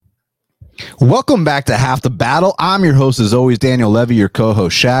Welcome back to Half the Battle. I'm your host, as always, Daniel Levy, your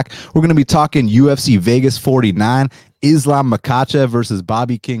co-host, Shaq. We're going to be talking UFC Vegas 49, Islam Makhachev versus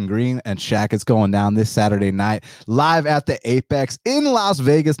Bobby King Green. And Shaq, it's going down this Saturday night, live at the Apex in Las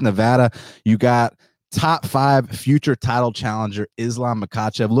Vegas, Nevada. You got top 5 future title challenger Islam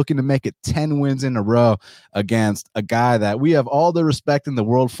Makhachev looking to make it 10 wins in a row against a guy that we have all the respect in the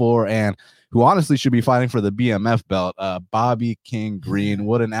world for, and who honestly should be fighting for the BMF belt, Bobby King Green.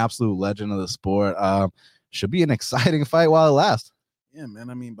 What an absolute legend of the sport. Should be an exciting fight while it lasts. Yeah, man.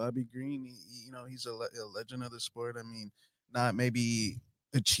 I mean, Bobby Green, he's a legend of the sport. I mean, not maybe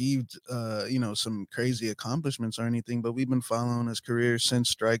achieved, some crazy accomplishments or anything, but we've been following his career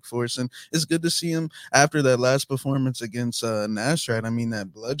since Strikeforce, and it's good to see him after that last performance against Nasrat. I mean,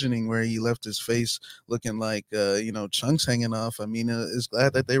 that bludgeoning where he left his face looking like, chunks hanging off. I mean, it's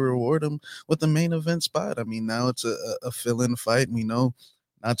glad that they reward him with the main event spot. I mean, now it's a fill-in fight. We know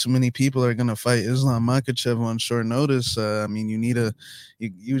not too many people are gonna fight Islam Makhachev on short notice. I mean, you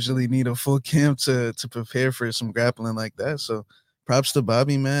usually need a full camp to prepare for some grappling like that. So props to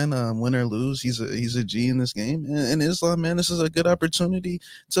Bobby, man. Win or lose, he's a G in this game. And Islam, man, this is a good opportunity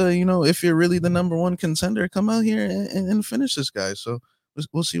to, if you're really the number one contender, come out here and finish this guy. So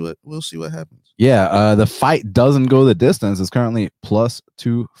we'll see what happens. Yeah, the fight doesn't go the distance. It's currently plus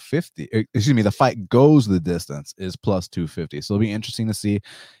 250. Excuse me, the fight goes the distance is plus 250. So it'll be interesting to see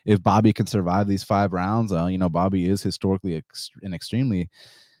if Bobby can survive these 5 rounds. Bobby is historically an extremely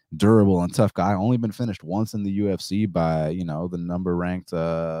durable and tough guy. Only been finished once in the UFC by the number ranked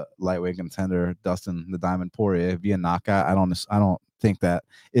lightweight contender Dustin the Diamond Poirier via knockout. I don't think that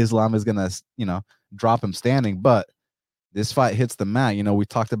Islam is gonna drop him standing, but this fight hits the mat. We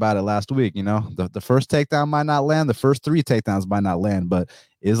talked about it last week. The first takedown might not land, the first 3 takedowns might not land, but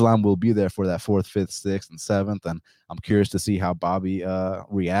Islam will be there for that 4th, 5th, 6th, and 7th. And I'm curious to see how Bobby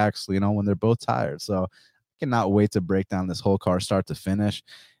reacts, when they're both tired. So I cannot wait to break down this whole card start to finish.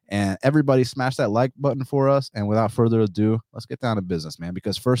 And everybody smash that like button for us. And without further ado, let's get down to business, man.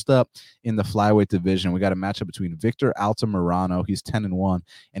 Because first up in the flyweight division, we got a matchup between Victor Altamirano. He's 10-1,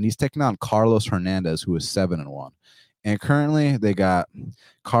 and he's taking on Carlos Hernandez, who is 7-1. And currently, they got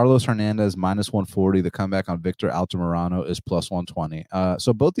Carlos Hernandez minus 140. The comeback on Victor Altamirano is plus 120.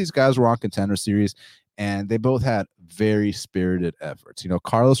 So both these guys were on Contender Series, and they both had very spirited efforts.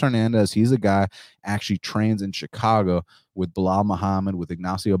 Carlos Hernandez, he's a guy actually trains in Chicago with Bilal Muhammad, with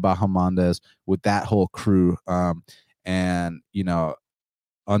Ignacio Bahamondes, with that whole crew.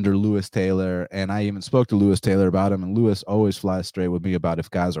 Under Lewis Taylor, and I even spoke to Lewis Taylor about him, and Lewis always flies straight with me about if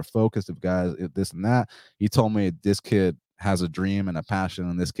guys are focused, if this and that. He told me this kid has a dream and a passion,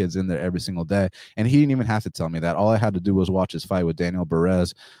 and this kid's in there every single day. And he didn't even have to tell me that. All I had to do was watch his fight with Daniel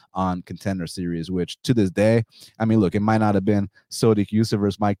Perez on Contender Series, which to this day, I mean, look, it might not have been Sodiq Yusuff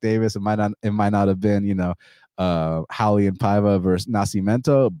versus Mike Davis. It might not have been, Howley and Paiva versus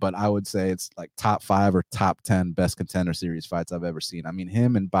Nascimento, but I would say it's like top 5 or top 10 best Contender Series fights I've ever seen. I mean,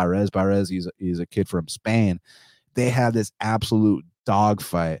 him and Barrez, he's a kid from Spain. They had this absolute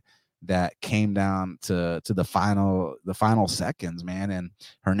dogfight that came down to the final seconds, man. And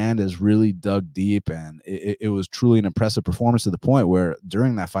Hernandez really dug deep, and it was truly an impressive performance to the point where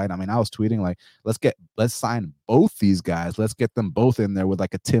during that fight, I mean, I was tweeting like, let's sign both these guys. Let's get them both in there with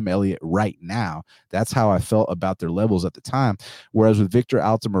like a Tim Elliott right now. That's how I felt about their levels at the time. Whereas with Victor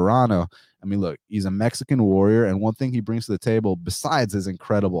Altamirano, I mean, look, he's a Mexican warrior, and one thing he brings to the table, besides his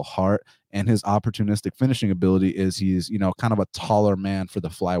incredible heart and his opportunistic finishing ability, is he's, kind of a taller man for the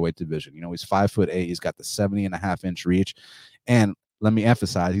flyweight division. He's 5'8". He's got the 70.5-inch reach. And let me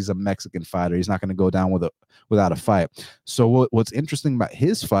emphasize, he's a Mexican fighter. He's not going to go down without a fight. So what's interesting about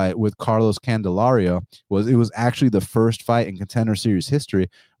his fight with Carlos Candelario was it was actually the first fight in Contender Series history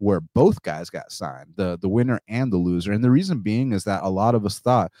where both guys got signed, the winner and the loser. And the reason being is that a lot of us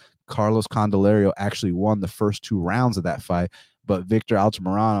thought Carlos Candelario actually won the first 2 rounds of that fight, but Victor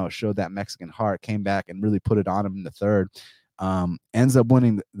Altamirano showed that Mexican heart, came back and really put it on him in the 3rd. Ends up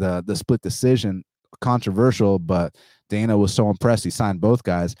winning the split decision, controversial, but Dana was so impressed he signed both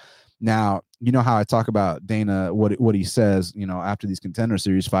guys. Now, you know how I talk about Dana, what he says, after these Contender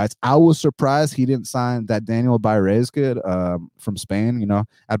Series fights. I was surprised he didn't sign that Daniel Bayrez kid from Spain,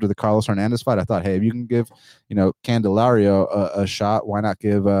 after the Carlos Hernandez fight. I thought, hey, if you can give, Candelario a shot, why not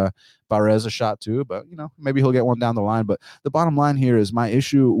give Bayrez a shot too? But, maybe he'll get one down the line. But the bottom line here is my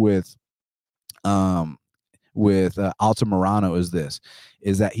issue with Altamirano is this.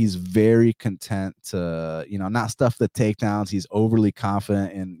 is that he's very content to, not stuff the takedowns. He's overly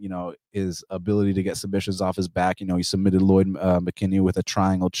confident in, his ability to get submissions off his back. He submitted Lloyd McKinney with a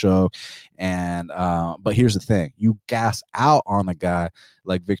triangle choke. And, but here's the thing, you gas out on a guy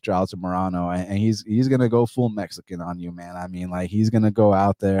like Victor Altamirano, and he's going to go full Mexican on you, man. I mean, like, he's going to go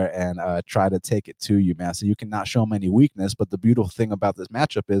out there and try to take it to you, man. So you cannot show him any weakness. But the beautiful thing about this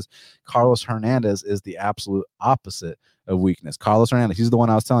matchup is Carlos Hernandez is the absolute opposite of weakness. Carlos Hernandez, he's the one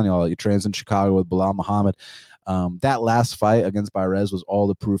I was telling you all. He trains in Chicago with Bilal Muhammad. That last fight against Bayrez was all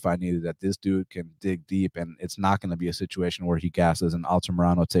the proof I needed that this dude can dig deep, and it's not going to be a situation where he gasses and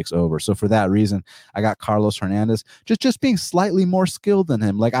Altamirano takes over. So for that reason, I got Carlos Hernandez just being slightly more skilled than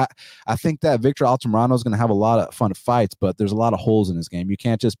him. Like, I think that Victor Altamirano is going to have a lot of fun fights, but there's a lot of holes in his game. You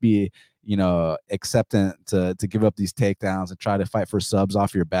can't just be acceptant to give up these takedowns and try to fight for subs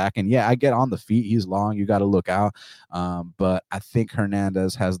off your back. And yeah, I get on the feet. He's long. You got to look out. But I think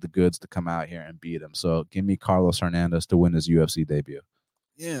Hernandez has the goods to come out here and beat him. So give me Carlos Hernandez to win his UFC debut.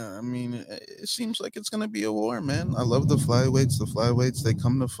 Yeah, I mean, it seems like it's going to be a war, man. I love the flyweights. The flyweights, they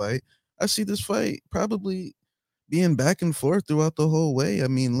come to fight. I see this fight probably being back and forth throughout the whole way. I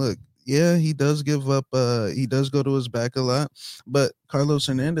mean, look, yeah, he does give up, he does go to his back a lot, but Carlos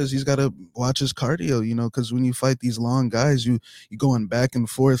Hernandez, he's got to watch his cardio, because when you fight these long guys, you going back and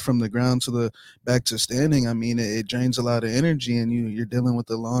forth from the ground to the back to standing. I mean, it drains a lot of energy, and you're dealing with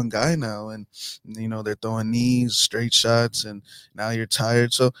a long guy now, and they're throwing knees, straight shots, and now you're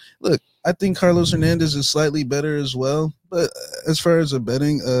tired. So look, I think Carlos Hernandez is slightly better as well, but as far as a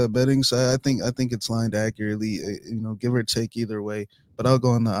betting side, I think it's lined accurately, give or take either way. But I'll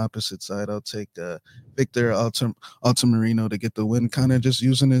go on the opposite side. I'll take Victor Altamirano to get the win, kind of just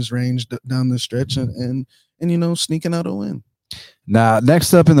using his range down the stretch and sneaking out a win. Now,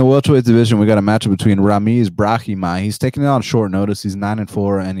 next up in the welterweight division, we got a matchup between Ramiz Brahimaj. He's taking it on short notice. He's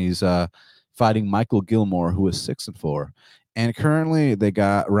 9-4, and he's fighting Michael Gilmore, who is 6-4. And currently, they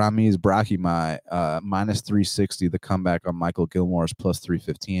got Ramiz Brahimaj minus 360. The comeback on Michael Gilmore is plus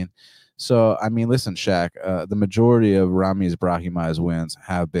 315. So, I mean, listen, Shaq, the majority of Ramiz Brahimaj's wins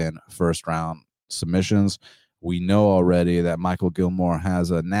have been first-round submissions. We know already that Michael Gilmore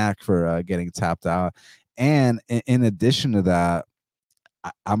has a knack for getting tapped out. And in addition to that,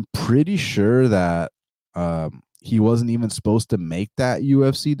 I'm pretty sure that he wasn't even supposed to make that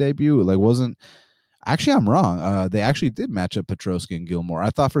UFC debut. Actually, I'm wrong. They actually did match up Petroski and Gilmore. I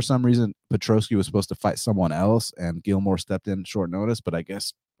thought for some reason Petroski was supposed to fight someone else, and Gilmore stepped in short notice. But I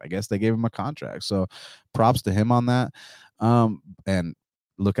guess they gave him a contract. So props to him on that. And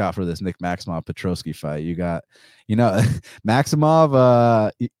look out for this Nick Maximov Petroski fight. You got,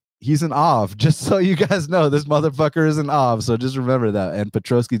 Maximov. He's an OV. Just so you guys know, this motherfucker is an OV. So just remember that. And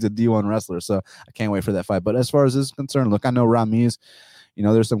Petroski's a D1 wrestler. So I can't wait for that fight. But as far as this is concerned, look, I know Ramiz.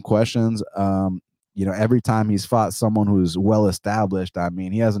 There's some questions. Every time he's fought someone who's well established, I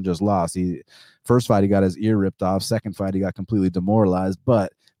mean, he hasn't just lost. First fight, he got his ear ripped off. Second fight, he got completely demoralized.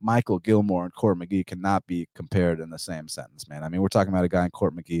 But Michael Gilmore and Court McGee cannot be compared in the same sentence, man. I mean, we're talking about a guy in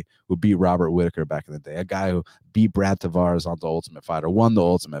Court McGee who beat Robert Whitaker back in the day, a guy who beat Brad Tavares on The Ultimate Fighter, won The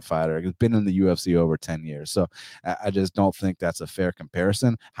Ultimate Fighter, has been in the UFC over 10 years. So I just don't think that's a fair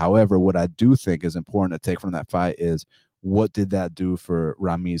comparison. However, what I do think is important to take from that fight is, what did that do for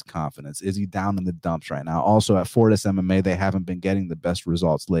Ramiz's confidence? Is he down in the dumps right now? Also, at Fortis MMA, they haven't been getting the best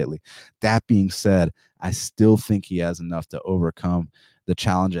results lately. That being said, I still think he has enough to overcome the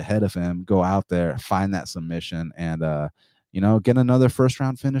challenge ahead of him, go out there, find that submission, and get another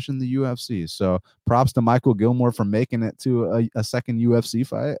first-round finish in the UFC. So props to Michael Gilmore for making it to a second UFC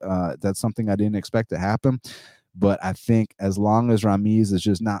fight. That's something I didn't expect to happen. But I think as long as Ramiz is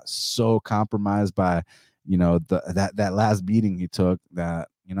just not so compromised by that last beating he took, that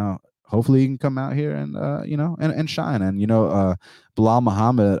hopefully he can come out here and and shine. And Bilal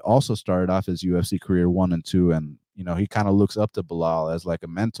Muhammad also started off his UFC career 1-2, and he kind of looks up to Bilal as like a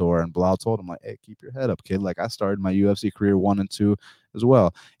mentor. And Bilal told him, like, hey, keep your head up, kid. Like, I started my UFC career 1-2 as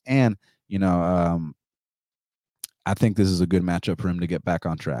well. And I think this is a good matchup for him to get back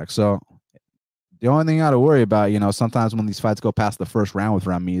on track. So the only thing you got to worry about, sometimes when these fights go past the first round with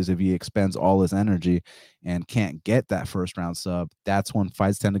Ramiz, if he expends all his energy and can't get that first round sub, that's when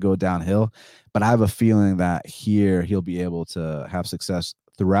fights tend to go downhill. But I have a feeling that here he'll be able to have success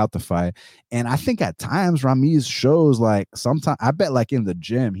throughout the fight. And I think at times Ramiz shows, like, sometimes, I bet, like, in the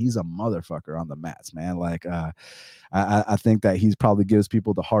gym, he's a motherfucker on the mats, man. Like, I think that he's probably gives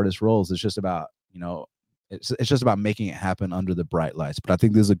people the hardest roles. It's just about, it's just about making it happen under the bright lights. But I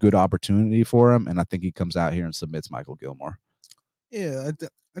think this is a good opportunity for him, and I think he comes out here and submits Michael Gilmore. Yeah,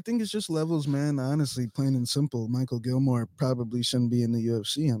 I think it's just levels, man. Honestly, plain and simple. Michael Gilmore probably shouldn't be in the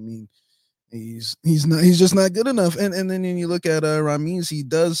UFC. I mean, he's just not good enough. And then when you look at Ramiz, he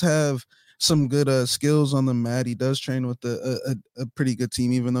does have some good skills on the mat. He does train with a pretty good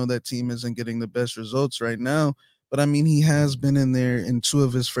team, even though that team isn't getting the best results right now. But I mean, he has been in there in two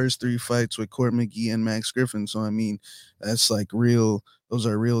of his first three fights with Court McGee and Max Griffin. So I mean, that's like real. Those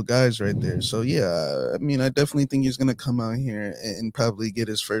are real guys right there. So yeah, I mean, I definitely think he's gonna come out here and probably get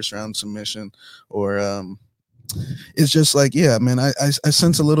his first round submission, or it's just like, yeah, man, I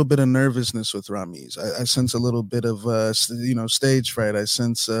sense a little bit of nervousness with Ramiz. I sense a little bit of stage fright. I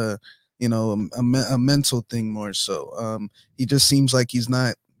sense a mental thing more so. He just seems like he's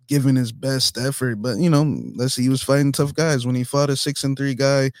not giving his best effort, but let's see, he was fighting tough guys. When he fought a 6-3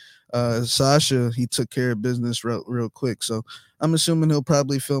 guy, Sasha, he took care of business real quick. So I'm assuming he'll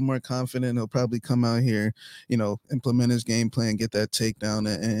probably feel more confident. He'll probably come out here, implement his game plan, get that takedown,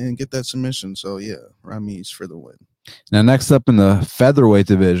 and get that submission. So yeah, Ramiz for the win. Now, next up in the featherweight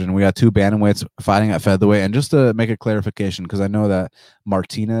division, we got two bantamweights fighting at featherweight. And just to make a clarification, because I know that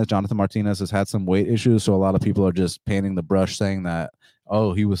Jonathan Martinez, has had some weight issues, so a lot of people are just painting the brush, saying that,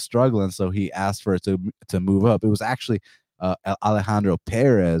 oh, he was struggling, so he asked for it to move up. It was actually Alejandro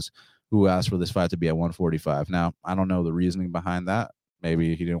Perez who asked for this fight to be at 145. Now, I don't know the reasoning behind that.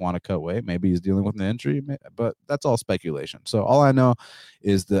 Maybe he didn't want to cut weight. Maybe he's dealing with an injury, but that's all speculation. So all I know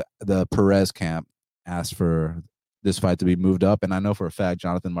is the Perez camp asked for this fight to be moved up, and I know for a fact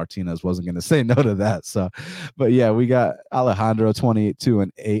Jonathan Martinez wasn't going to say no to that. So, but yeah, we got Alejandro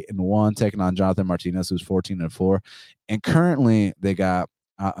 28-2-8-1 taking on Jonathan Martinez, who's 14-4, and currently they got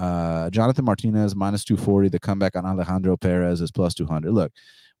Jonathan Martinez minus 240. The comeback on Alejandro Perez is plus 200. Look,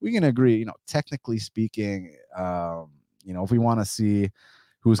 we can agree, technically speaking, if we want to see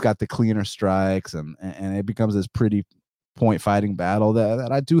who's got the cleaner strikes, and it becomes this pretty point fighting battle,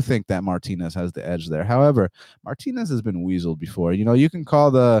 that I do think that Martinez has the edge there. However, Martinez has been weaseled before. You can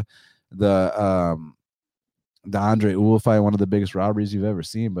call the Andre Ewell fight one of the biggest robberies you've ever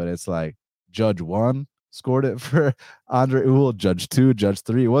seen, but it's like Judge 1 scored it for Andre Ewell, Judge 2, Judge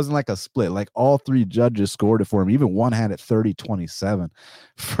 3. It wasn't like a split. Like all three judges scored it for him. Even one had it 30-27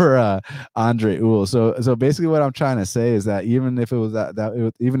 for Andre Ewell. So basically what I'm trying to say is that even if it was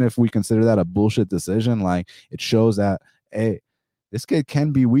even if we consider that a bullshit decision, like it shows that, hey, this kid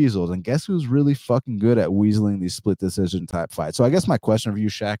can be weaseled. And guess who's really fucking good at weaseling these split decision type fights? So I guess my question for you,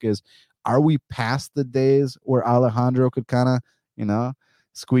 Shaq, is, are we past the days where Alejandro could kind of,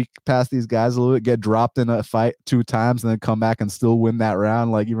 squeak past these guys a little bit, get dropped in a fight 2 times, and then come back and still win that round?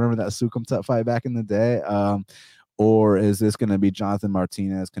 Like, you remember that Sukumtut fight back in the day? Or is this going to be Jonathan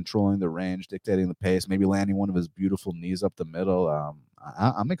Martinez controlling the range, dictating the pace, maybe landing one of his beautiful knees up the middle?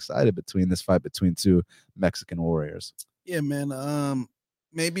 I'm excited between this fight between two Mexican warriors. Yeah, man.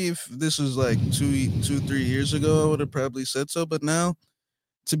 Maybe if this was like 3 years ago, I would have probably said so. But now,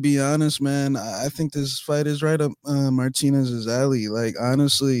 to be honest, man, I think this fight is right up Martinez's alley. Like,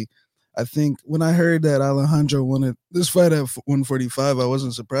 honestly, I think when I heard that Alejandro wanted this fight at 145, I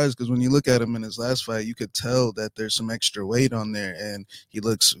wasn't surprised, because when you look at him in his last fight, you could tell that there's some extra weight on there, and he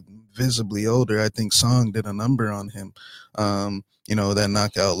looks visibly older. I think Song did a number on him. That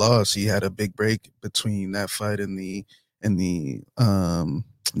knockout loss, he had a big break between that fight and the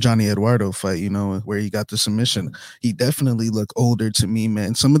Johnny Eduardo fight, where he got the submission. He definitely looked older to me,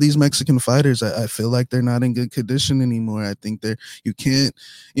 man. Some of these Mexican fighters, I feel like they're not in good condition anymore. I think you can't,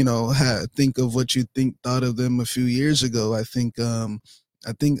 think of what you thought of them a few years ago. I think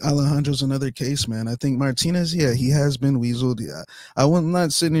Alejandro's another case, man. I think Martinez, yeah, he has been weaseled. Yeah, I'm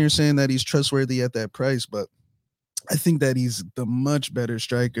not sitting here saying that he's trustworthy at that price, but I think that he's the much better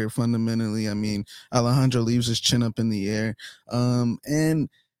striker fundamentally. I mean, Alejandro leaves his chin up in the air. And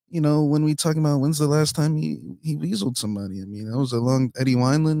when we talking about when's the last time he weaseled somebody, I mean, that was a long Eddie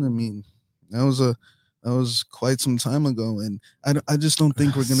Wineland. I mean, that was quite some time ago, and I just don't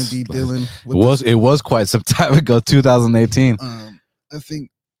think we're gonna be dealing with it was quite some time ago, 2018. I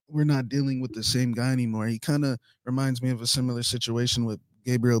think we're not dealing with the same guy anymore. He kind of reminds me of a similar situation with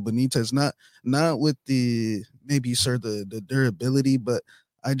Gabriel Benitez, not with the the durability, but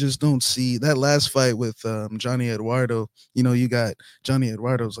I just don't see that last fight with Johnny Eduardo. You got Johnny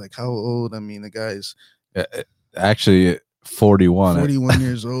Eduardo's like how old? I mean, the guy's actually 41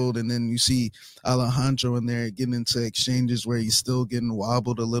 years old, and then you see Alejandro in there getting into exchanges where he's still getting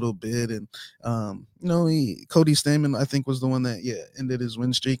wobbled a little bit, and Cody Stamann, I think, was the one that ended his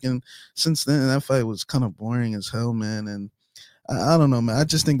win streak, and since then that fight was kind of boring as hell, man. And I don't know, man. I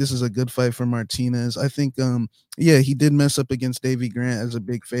just think this is a good fight for Martinez. I think Yeah, he did mess up against Davy Grant as a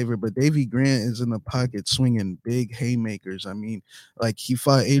big favorite, but Davy Grant is in the pocket swinging big haymakers. I mean, like he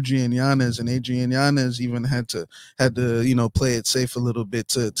fought Adrian Yanez, and Adrian Yanez even had to play it safe a little bit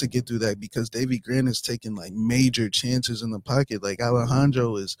to get through that because Davy Grant is taking like major chances in the pocket. Like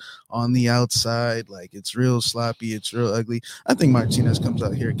Alejandro is on the outside, like it's real sloppy, it's real ugly. I think Martinez comes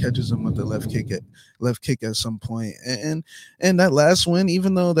out here, catches him with the left kick at some point, and that last win,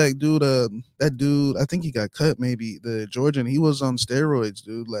 even though that dude, I think he got cut. Maybe the Georgian, he was on steroids,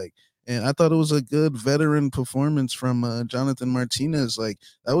 dude. Like, and I thought it was a good veteran performance from Jonathan Martinez. Like,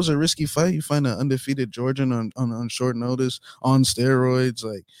 that was a risky fight. You find an undefeated Georgian on short notice on steroids.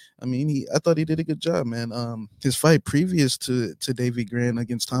 Like, I mean, I thought he did a good job, man. His fight previous to Davy Grant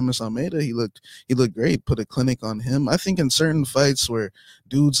against Thomas Almeida, he looked great. Put a clinic on him. I think in certain fights where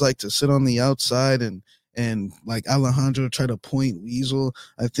dudes like to sit on the outside and like Alejandro try to point Weasel.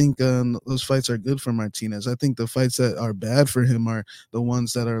 I think those fights are good for Martinez. I think the fights that are bad for him are the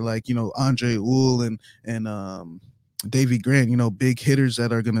ones that are like Andre Uhl and Davy Grant. Big hitters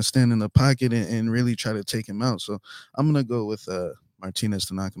that are gonna stand in the pocket and really try to take him out. So I'm gonna go with Martinez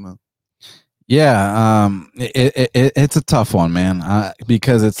to knock him out. Yeah, it's a tough one, man,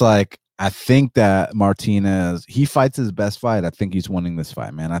 because it's like I think that Martinez, he fights his best fight. I think he's winning this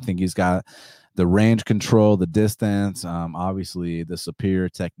fight, man. I think he's got the range control, the distance, obviously the superior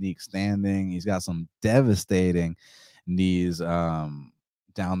technique standing. He's got some devastating knees down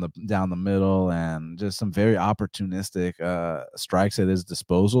the middle, and just some very opportunistic strikes at his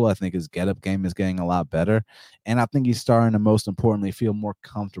disposal. I think his get up game is getting a lot better, and I think he's starting to, most importantly, feel more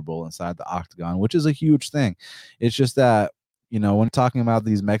comfortable inside the octagon, which is a huge thing. It's just that, when talking about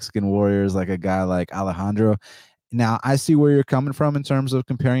these Mexican warriors, like a guy like Alejandro, now I see where you're coming from in terms of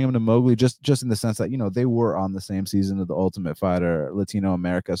comparing him to Mowgli, just in the sense that they were on the same season of the Ultimate Fighter Latino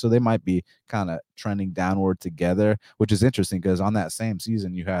America, so they might be kind of trending downward together, which is interesting because on that same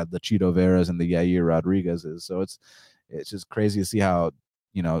season you had the Chito Veras and the Yair Rodriguez's. So it's just crazy to see how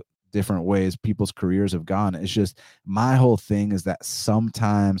different ways people's careers have gone. It's just, my whole thing is that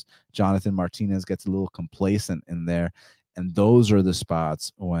sometimes Jonathan Martinez gets a little complacent in there, and those are the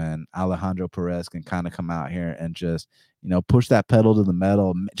spots when Alejandro Perez can kind of come out here and just, push that pedal to the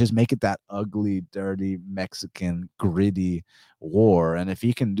metal, just make it that ugly, dirty, Mexican, gritty war. And if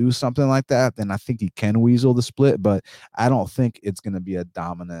he can do something like that, then I think he can weasel the split. But I don't think it's going to be a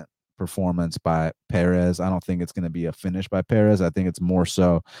dominant performance by Perez. I don't think it's going to be a finish by Perez. I think it's more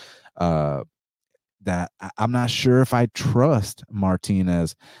so that I'm not sure if I trust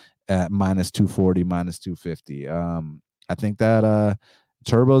Martinez at minus 240, minus 250. I think that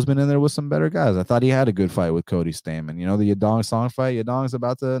Turbo's been in there with some better guys. I thought he had a good fight with Cody Stamann. The Yadong Song fight, Yadong's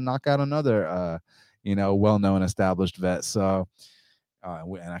about to knock out another, well-known established vet. So,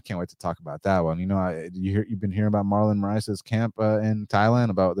 and I can't wait to talk about that one. You've been hearing about Marlon Moraes' camp in Thailand,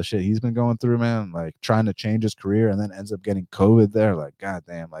 about the shit he's been going through, man. Like trying to change his career and then ends up getting COVID there. Like,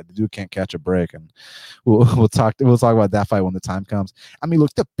 goddamn, like the dude can't catch a break. And we'll talk about that fight when the time comes. I mean,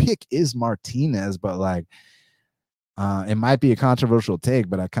 look, the pick is Martinez, but like, it might be a controversial take,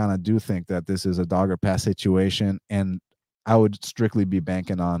 but I kind of do think that this is a dog or pass situation, and I would strictly be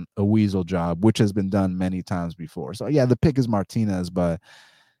banking on a weasel job, which has been done many times before. So yeah, the pick is Martinez, but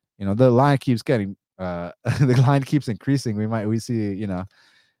the line keeps getting the line keeps increasing. We see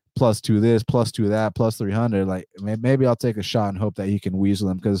 +2 this, +2 that, +300. Like maybe I'll take a shot and hope that he can weasel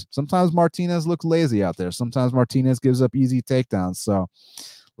him, because sometimes Martinez looks lazy out there. Sometimes Martinez gives up easy takedowns. So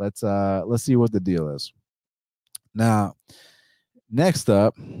let's see what the deal is. Now, next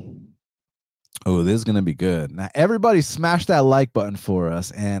up, oh, this is going to be good. Now, everybody smash that like button for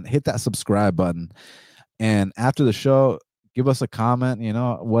us and hit that subscribe button. And after the show, give us a comment,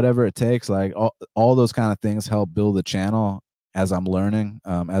 whatever it takes. Like all those kind of things help build the channel as I'm learning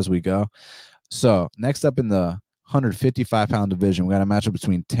as we go. So next up in the 155-pound division, we got a matchup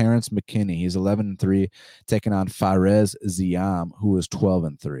between Terrence McKinney. He's 11-3, taking on Fares Ziam, who is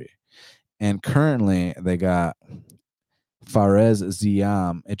 12-3. And currently, they got Fares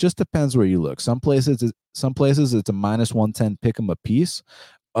Ziam. It just depends where you look. Some places it's a -110 pick 'em a piece.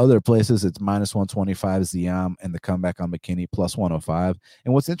 Other places it's -125 Ziam, and the comeback on McKinney +105.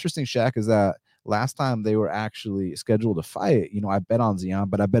 And what's interesting, Shaq, is that last time they were actually scheduled to fight, I bet on Ziam,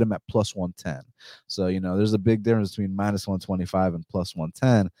 but I bet him at +110. So, there's a big difference between -125 and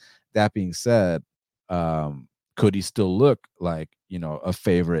 +110. That being said, could he still look like a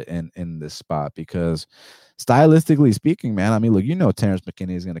favorite in this spot? Because stylistically speaking, man, I mean, look, Terrence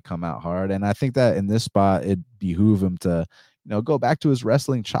McKinney is going to come out hard, and I think that in this spot it behoove him to go back to his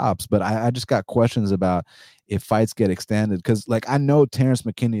wrestling chops. But I just got questions about if fights get extended, because like I know Terrence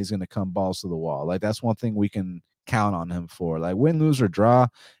McKinney is going to come balls to the wall. Like that's one thing we can count on him for. Like win, lose, or draw,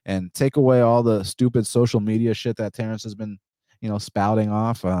 and take away all the stupid social media shit that Terrence has been, spouting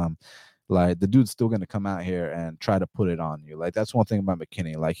off. Like the dude's still gonna come out here and try to put it on you. Like that's one thing about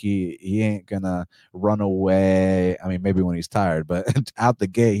McKinney. Like he ain't gonna run away. I mean, maybe when he's tired, but out the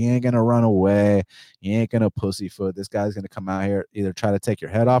gate, he ain't gonna run away. He ain't gonna pussyfoot. This guy's gonna come out here, either try to take your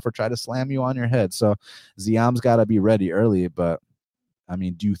head off or try to slam you on your head. So Ziam's got to be ready early. But I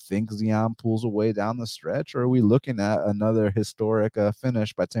mean, do you think Ziam pulls away down the stretch, or are we looking at another historic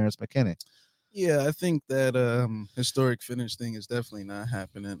finish by Terrence McKinney? Yeah, I think that historic finish thing is definitely not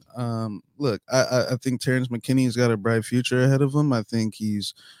happening. Look, I think Terrence McKinney's got a bright future ahead of him. I think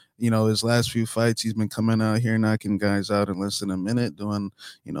he's, his last few fights, he's been coming out here knocking guys out in less than a minute, doing,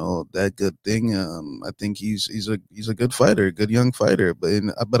 that good thing. I think he's a good fighter, a good young fighter.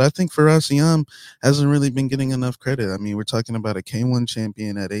 But I think Fares Ziam hasn't really been getting enough credit. I mean, we're talking about a K1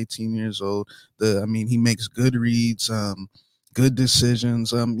 champion at 18 years old. He makes good reads. Good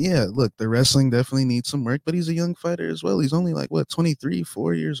decisions. Yeah, look, the wrestling definitely needs some work, but he's a young fighter as well. He's only like 23,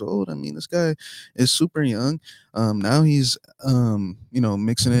 4 years old. I mean, this guy is super young. Now he's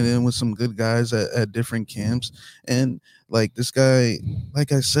mixing it in with some good guys at different camps. And like this guy,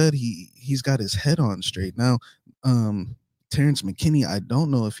 like I said, he's got his head on straight. Now, Terrence McKinney, I don't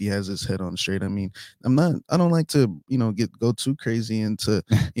know if he has his head on straight. I mean, I don't like to, go too crazy into,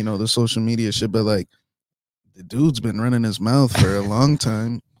 the social media shit, but like the dude's been running his mouth for a long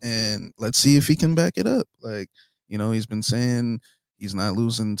time, and let's see if he can back it up. Like, he's been saying he's not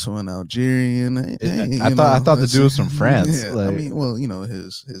losing to an Algerian. I thought the dude was from France. Yeah, I mean, well,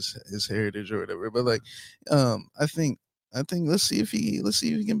 his heritage or whatever. But like, I think let's see if he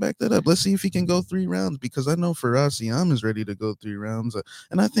can back that up. Let's see if he can go 3 rounds, because I know Fares Ziam is ready to go 3 rounds,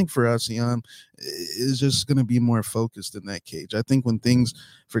 and I think Fares Ziam is just going to be more focused in that cage. I think when things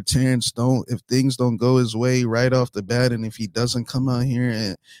for Terrence if things don't go his way right off the bat, and if he doesn't come out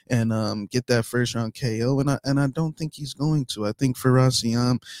here and get that first round KO, and I don't think he's going to. I think Fares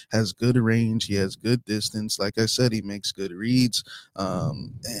Ziam has good range. He has good distance. Like I said, he makes good reads,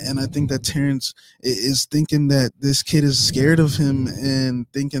 and I think that Terrence is thinking that this kid is scared of him, and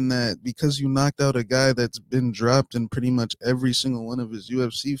thinking that because you knocked out a guy that's been dropped in pretty much every single one of his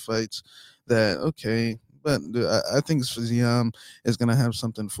UFC fights, that okay. But I think Ziam is going to have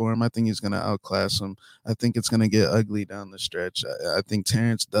something for him. I think he's going to outclass him. I think it's going to get ugly down the stretch. I think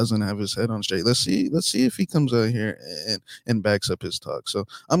Terrence doesn't have his head on straight. Let's see if he comes out here and backs up his talk. So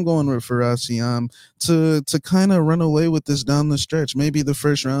I'm going with Fares Ziam to kind of run away with this down the stretch. Maybe the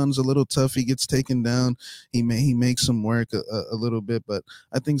first round's a little tough. He gets taken down. He makes some work a little bit, but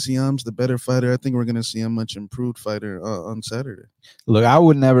I think Ziam's the better fighter. I think we're going to see a much improved fighter on Saturday. Look, I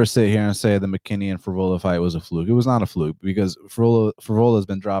would never sit here and say the McKinney and Frevola fight was a fluke. It was not a fluke, because Frevola has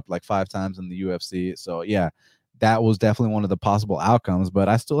been dropped like 5 times in the UFC. So yeah, that was definitely one of the possible outcomes. But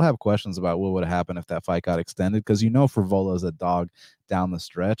I still have questions about what would have happened if that fight got extended, because Frevola is a dog down the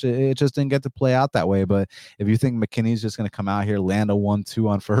stretch. It just didn't get to play out that way. But if you think McKinney's just going to come out here, land a 1-2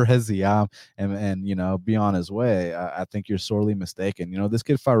 on Fares Ziam and be on his way, I think you're sorely mistaken. This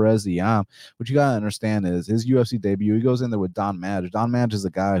kid Fares Ziam, what you got to understand is his UFC debut, he goes in there with Don Madge. Don Madge is a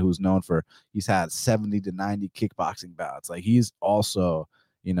guy who's known for, he's had 70 to 90 kickboxing bouts. Like he's also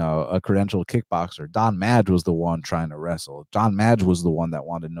a credentialed kickboxer. Don Madge was the one trying to wrestle. Don Madge was the one that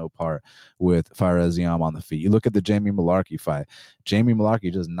wanted no part with Fares Ziam on the feet. You look at the Jamie Mullarkey fight. Jamie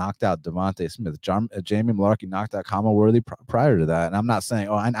Mullarkey just knocked out Devontae Smith. Jamie Mullarkey knocked out Kama Worthy prior to that. And I'm not saying,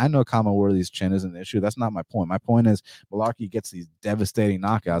 I know Kama Worthy's chin is an issue. That's not my point. My point is Mullarkey gets these devastating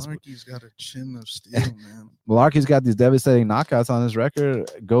knockouts. Mullarkey's got a chin of steel, man. Mullarkey's got these devastating knockouts on his record,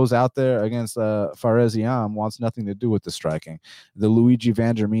 goes out there against Fares Ziam, wants nothing to do with the striking. The Luigi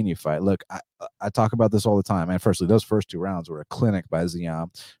Van Germini fight. Look, I talk about this all the time. And firstly, those first 2 rounds were a clinic by Ziam.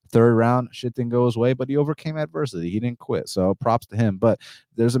 3rd round, shit didn't go his way, but he overcame adversity. He didn't quit. So props to him. But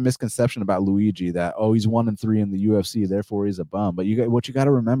there's a misconception about Luigi that, he's 1-3 in the UFC, therefore he's a bum. But what you got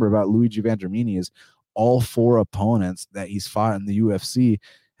to remember about Luigi Van Germini is all 4 opponents that he's fought in the UFC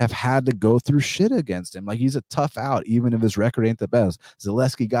have had to go through shit against him. Like he's a tough out, even if his record ain't the best.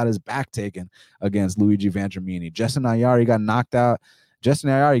 Zaleski got his back taken against Luigi Van Germini. Justin Ayari got knocked out.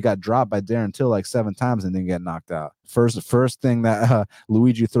 Justin Ayari got dropped by Darren Till like 7 times and then get knocked out. First thing that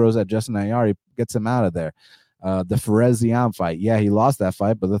Luigi throws at Justin Ayari gets him out of there. The Fares Ziam fight, yeah, he lost that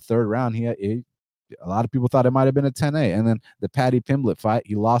fight, but the 3rd round, he a lot of people thought it might have been a 10-8. And then the Paddy Pimblett fight,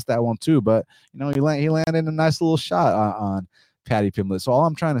 he lost that one too, but he landed a nice little shot on Paddy Pimblett. So all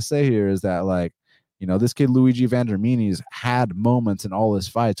I'm trying to say here is that, like, this kid Luigi Van Germini's had moments in all his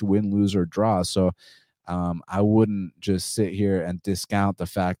fights, win, lose, or draw. So I wouldn't just sit here and discount the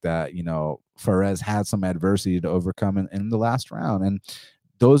fact that, Fares had some adversity to overcome in the last round. And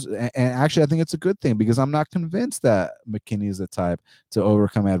actually, I think it's a good thing, because I'm not convinced that McKinney is the type to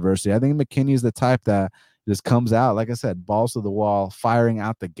overcome adversity. I think McKinney is the type that just comes out, like I said, balls to the wall, firing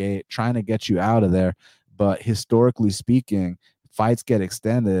out the gate, trying to get you out of there. But historically speaking, fights get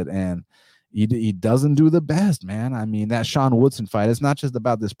extended, and he doesn't do the best, man. I mean, that Sean Woodson fight, it's not just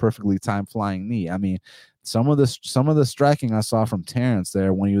about this perfectly timed flying knee. I mean, some of the striking I saw from Terrence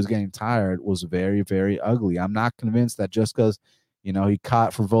there when he was getting tired was very, very ugly. I'm not convinced that just because he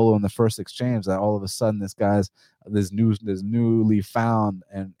caught Frevola in the first exchange, that all of a sudden this guy's this newly found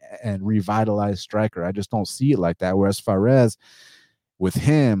and revitalized striker. I just don't see it like that. Whereas Fares, with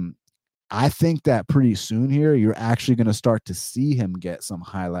him, I think that pretty soon here, you're actually going to start to see him get some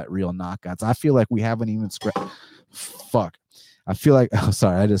highlight reel knockouts. I feel like we haven't even Fuck. I feel like, oh,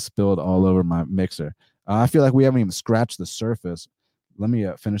 sorry, I just spilled all over my mixer. I feel like we haven't even scratched the surface. Let me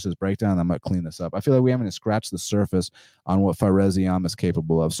finish this breakdown. I might clean this up. I feel like we haven't even scratched the surface on what Faresiam is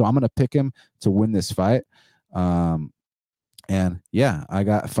capable of. So I'm going to pick him to win this fight. And yeah, I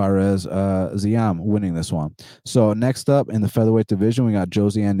got Fares Ziam winning this one. So next up in the featherweight division, we got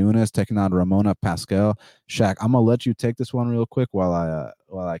Josiane Nunes taking on Ramona Pascal. Shaq, I'm gonna let you take this one real quick while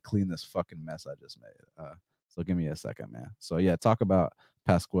I clean this fucking mess I just made. So give me a second, man. So yeah, talk about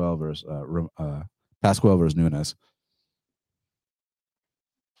Pascal versus Nunes.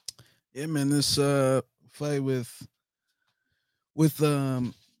 Yeah, man, this fight with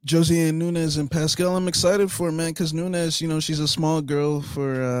Josiane Nunes and Pascal, I'm excited for, man, because Nunes, she's a small girl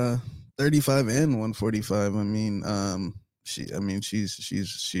for 35 and 145. I mean,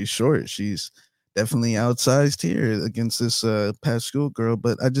 she's short. She's definitely outsized here against this Pascal girl,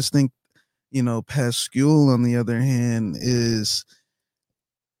 but I just think, Pascal on the other hand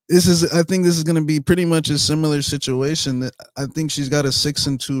I think this is going to be pretty much a similar situation. That I think she's got a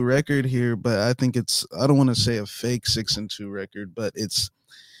 6-2 record here, but I think I don't want to say a fake 6-2 record, but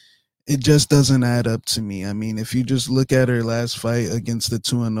it just doesn't add up to me. I mean, if you just look at her last fight against the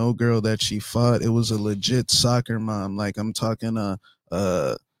 2-0 girl that she fought, it was a legit soccer mom. Like, I'm talking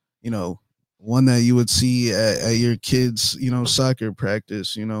one that you would see at your kids, soccer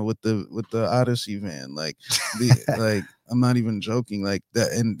practice, with the Odyssey van. Like, like, I'm not even joking. Like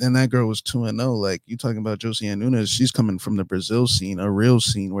that, and that girl was 2-0. Like, you talking about Josiane Nunes, she's coming from the Brazil scene, a real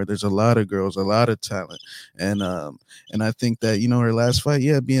scene where there's a lot of girls, a lot of talent, and I think that her last fight,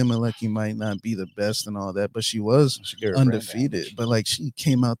 yeah, BM Malecki might not be the best and all that, but she was undefeated. But like, she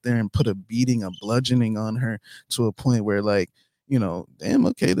came out there and put a beating, a bludgeoning on her to a point where, like, damn,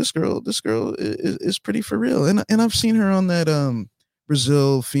 okay, this girl is pretty for real. And I've seen her on that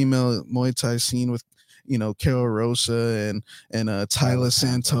Brazil female Muay Thai scene with Carol Rosa and Tyler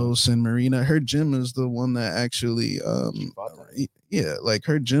Santos and Marina. Her gym is the one that actually yeah, like,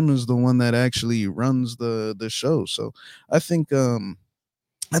 her gym is the one that actually runs the show. So I think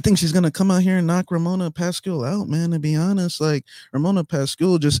she's gonna come out here and knock Ramona Pascal out, man. To be honest, like, Ramona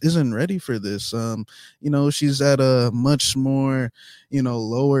Pascal just isn't ready for this. She's at a much more,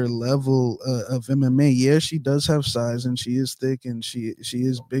 lower level of MMA. Yeah, she does have size and she is thick and she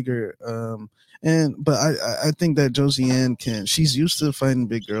is bigger. But I think that Josiane she's used to fighting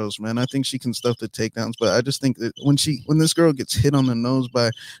big girls, man. I think she can stuff the takedowns, but I just think that when this girl gets hit on the nose by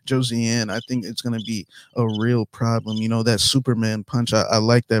Josiane, I think it's gonna be a real problem. That Superman punch, I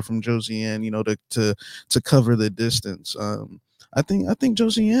like that from Josiane, to cover the distance. I think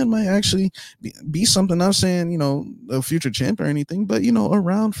Josiane might actually be something. Not saying a future champ or anything, but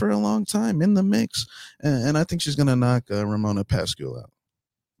around for a long time in the mix, and I think she's gonna knock Ramona Pascal out.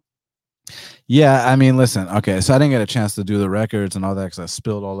 Yeah, I mean, listen, okay, so I didn't get a chance to do the records and all that because I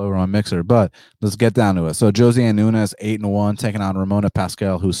spilled all over my mixer, but let's get down to it. So Josiane Nunes, 8-1, taking on Ramona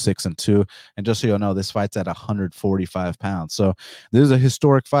Pascal, who's 6-2. And just so you know, this fight's at 145 pounds. So this is a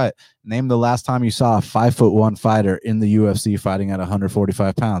historic fight. Name the last time you saw a 5'1" fighter in the UFC fighting at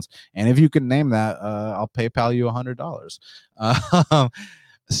 145 pounds. And if you can name that, I'll PayPal you $100.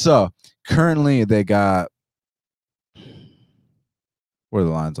 So currently they got, where are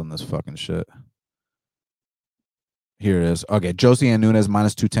the lines on this fucking shit? Here it is. Okay, Josiane Nunes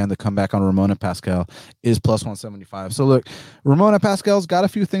minus 210. The comeback on Ramona Pascal is plus 175. So look, Ramona Pascal's got a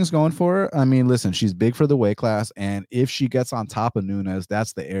few things going for her. I mean, listen, she's big for the weight class, and if she gets on top of Nunes,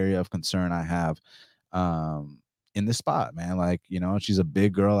 that's the area of concern I have in this spot, man. Like, she's a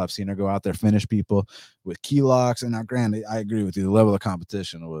big girl. I've seen her go out there, finish people with key locks. And now, granted, I agree with you. The level of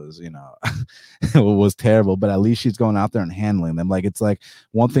competition was, was terrible, but at least she's going out there and handling them. Like, it's like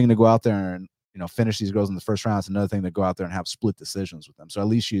one thing to go out there and finish these girls in the first round. It's another thing to go out there and have split decisions with them. So at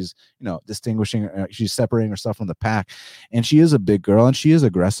least she's, distinguishing, she's separating herself from the pack. And she is a big girl and she is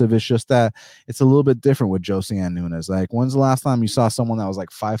aggressive. It's just that it's a little bit different with Josiane Nunes. Like, when's the last time you saw someone that was like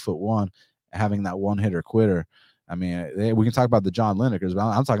 5'1" having that one hitter quitter? I mean, we can talk about the John Linekers, but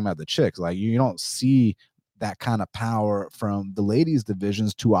I'm talking about the chicks. Like, you don't see that kind of power from the ladies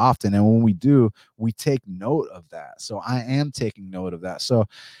divisions too often. And when we do, we take note of that. So I am taking note of that. So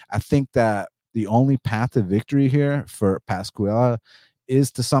I think that the only path to victory here for Pascuala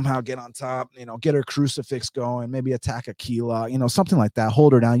is to somehow get on top, get her crucifix going, maybe attack Aquila, something like that,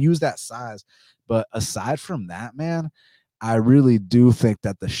 hold her down, use that size. But aside from that, man, I really do think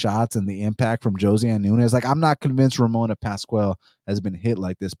that the shots and the impact from Josiane Nunes, like, I'm not convinced Ramona Pascual has been hit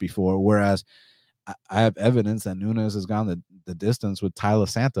like this before, whereas I have evidence that Nunes has gone the distance with Tyler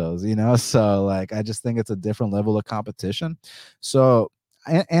Santos, so like, I just think it's a different level of competition. So,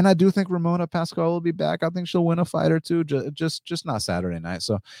 and I do think Ramona Pascual will be back. I think she'll win a fight or two, just not Saturday night.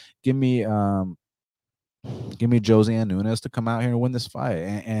 So give me Josiane Nunes to come out here and win this fight.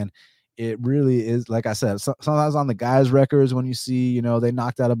 And it really is, like I said, sometimes on the guys' records, when you see, they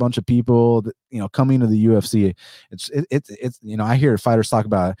knocked out a bunch of people, coming to the UFC, it's I hear fighters talk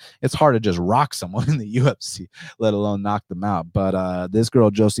about it. It's hard to just rock someone in the UFC, let alone knock them out. But this girl,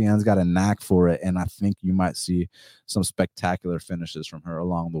 Josiane's got a knack for it. And I think you might see some spectacular finishes from her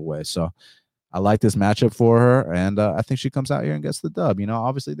along the way. So I like this matchup for her, and I think she comes out here and gets the dub.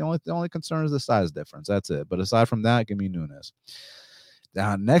 Obviously the only concern is the size difference. That's it. But aside from that, give me Nunes.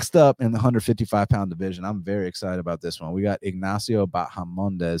 Now, next up in the 155-pound division, I'm very excited about this one. We got Ignacio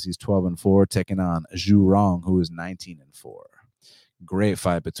Bahamondes. He's 12-4, taking on Zhu Rong, who is 19-4. Great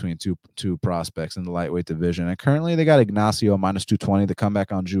fight between two prospects in the lightweight division. And currently they got Ignacio minus 220. The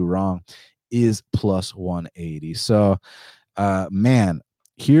comeback on Zhu Rong is plus 180. So, man,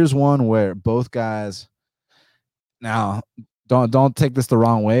 here's one where both guys, now don't take this the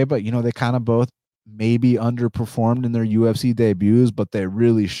wrong way, but they kind of both maybe underperformed in their UFC debuts, but they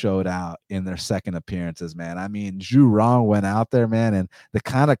really showed out in their second appearances, man. I mean, Zhu Rong went out there, man, and the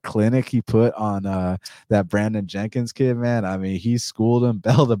kind of clinic he put on that Brandon Jenkins kid, man, I mean, he schooled him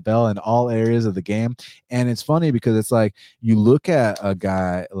bell to bell in all areas of the game. And it's funny because it's like, you look at a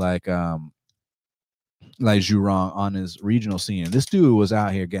guy like Zhu Rong on his regional scene. This dude was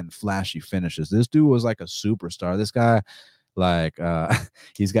out here getting flashy finishes. This dude was like a superstar. This guy, like,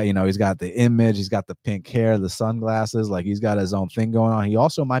 he's got the image, he's got the pink hair, the sunglasses, like, he's got his own thing going on. He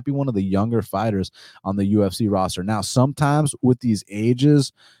also might be one of the younger fighters on the UFC roster. Now, sometimes with these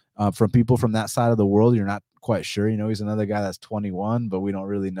ages, from people from that side of the world, you're not quite sure. He's another guy that's 21, but we don't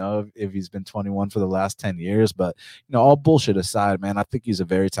really know if he's been 21 for the last 10 years. But, all bullshit aside, man, I think he's a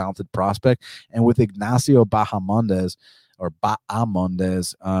very talented prospect. And with Ignacio Bahamondes,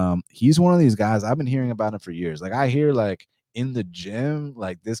 he's one of these guys, I've been hearing about him for years. Like, I hear, like, in the gym,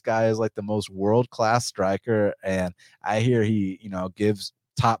 like, this guy is like the most world-class striker. And I hear he, gives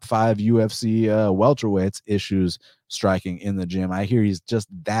top 5 UFC welterweights issues striking in the gym. I hear he's just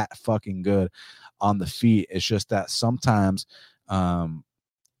that fucking good on the feet. It's just that sometimes in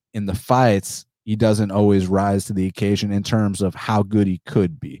the fights, he doesn't always rise to the occasion in terms of how good he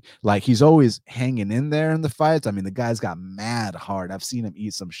could be. Like, he's always hanging in there in the fights. I mean, the guy's got mad hard. I've seen him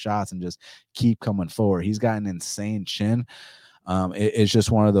eat some shots and just keep coming forward. He's got an insane chin. It's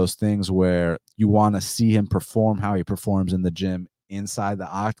just one of those things where you want to see him perform how he performs in the gym inside the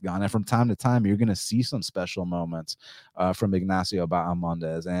octagon. And from time to time, you're going to see some special moments from Ignacio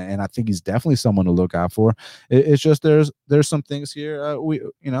Bahamondes. And I think he's definitely someone to look out for. It's just there's some things here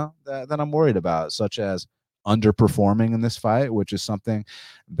that I'm worried about, such as underperforming in this fight, which is something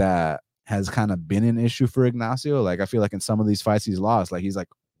that has kind of been an issue for Ignacio. Like, I feel like in some of these fights he's lost, like, he's like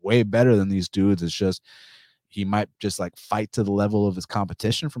way better than these dudes. It's just he might just like fight to the level of his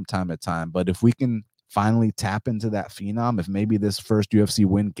competition from time to time. But if we can finally tap into that phenom, if maybe this first UFC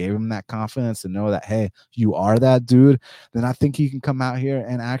win gave him that confidence to know that, hey, you are that dude, then I think he can come out here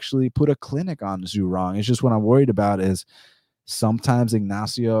and actually put a clinic on Zhu Rong. It's just what I'm worried about is sometimes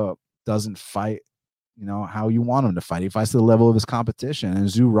Ignacio doesn't fight how you want him to fight. He fights to the level of his competition, and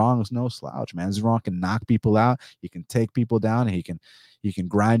Zhu Rong is no slouch, man. Zhu Rong can knock people out. He can take people down. And he can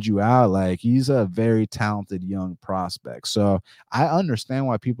grind you out. Like, he's a very talented young prospect. So I understand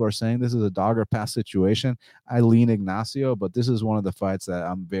why people are saying this is a dog or pass situation. I lean Ignacio, but this is one of the fights that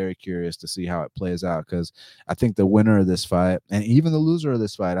I'm very curious to see how it plays out, because I think the winner of this fight and even the loser of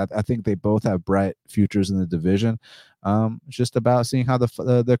this fight, I think they both have bright futures in the division. It's just about seeing how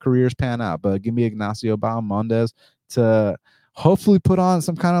the careers pan out. But give me Ignacio Bahamondes to hopefully put on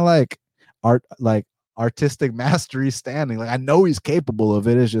some kind of artistic mastery standing. Like, I know he's capable of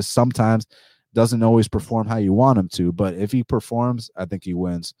it. It's just sometimes doesn't always perform how you want him to, but if he performs, I think he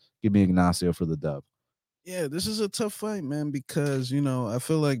wins. Give me Ignacio for the dub. Yeah, this is a tough fight, man, because I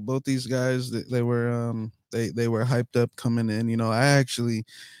feel like both these guys they were they were hyped up coming in. I actually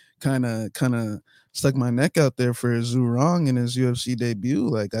kind of stuck my neck out there for Zhu Rong in his UFC debut.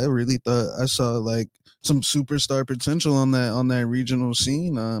 Like I really thought I saw like some superstar potential on that regional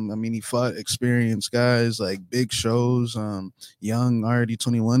scene. I mean, he fought experienced guys like big shows. Young, already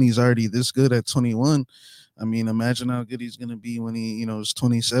 21. He's already this good at 21. I mean, imagine how good he's gonna be when he, is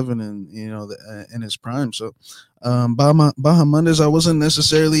 27 and in his prime. So, Bahamondes, I wasn't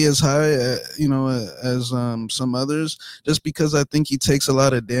necessarily as high, as some others, just because I think he takes a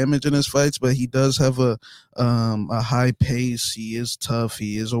lot of damage in his fights, but he does have a high pace. He is tough.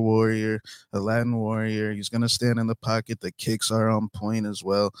 He is a warrior, a Latin warrior. He's gonna stand in the pocket. The kicks are on point as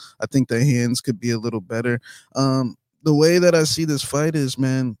well. I think the hands could be a little better. The way that I see this fight is,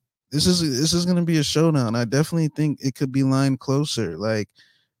 man, this is gonna be a showdown. I definitely think it could be lined closer. Like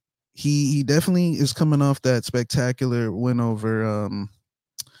he definitely is coming off that spectacular win over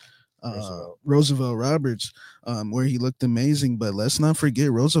Roosevelt Roberts, where he looked amazing. But let's not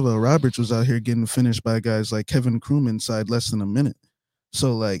forget Roosevelt Roberts was out here getting finished by guys like Kevin Croom inside less than a minute.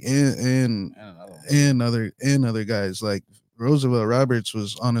 So like and other guys like Roosevelt Roberts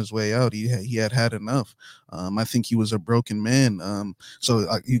was on his way out. He had enough. I think he was a broken man. So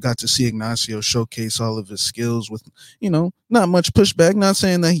you got to see Ignacio showcase all of his skills with, not much pushback. Not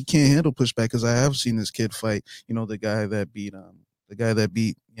saying that he can't handle pushback, because I have seen this kid fight. The guy that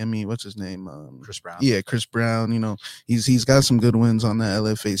beat. I mean, what's his name? Chris Brown. Yeah, Chris Brown. He's got some good wins on the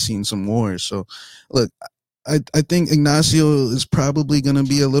LFA scene, some wars. So, look, I think Ignacio is probably going to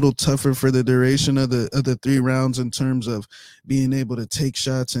be a little tougher for the duration of the 3 rounds in terms of being able to take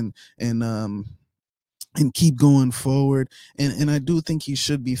shots and keep going forward. And I do think he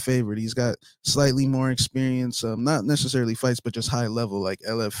should be favored. He's got slightly more experience, not necessarily fights, but just high level, like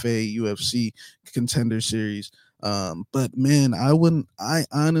LFA, UFC, Contender Series. But man, I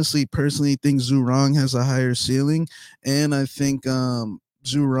honestly personally think Zhu Rong has a higher ceiling, and I think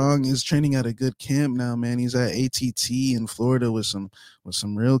Zhu Rong is training at a good camp now, man. He's at ATT in Florida with some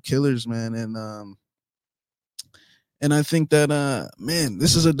real killers, man. And I think that man,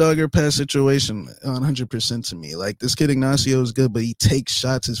 this is a dog or pass situation 100% to me. Like, this kid Ignacio is good, but he takes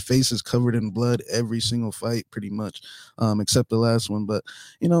shots. His face is covered in blood every single fight, pretty much, except the last one. But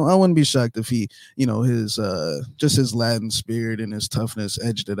I wouldn't be shocked if he, his just his Latin spirit and his toughness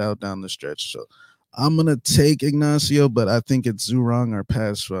edged it out down the stretch. So I'm gonna take Ignacio, but I think it's Zhu Rong or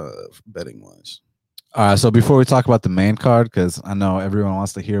pass betting wise. All right, so before we talk about the main card, because I know everyone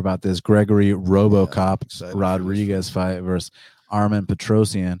wants to hear about this Gregory RoboCop Rodriguez fight versus Armen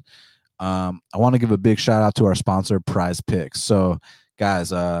Petrosyan, I want to give a big shout out to our sponsor, Prize Picks. So,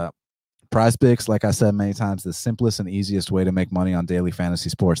 guys, Prize Picks, like I said many times, the simplest and easiest way to make money on daily fantasy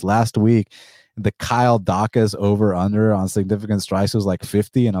sports. Last week, the Kyle Dacas over under on significant strikes was like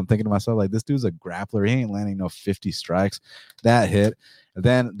 50, and I'm thinking to myself, like, this dude's a grappler. He ain't landing no 50 strikes. That hit. And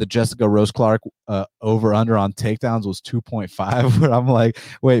then the Jessica Rose Clark over under on takedowns was 2.5. But I'm like,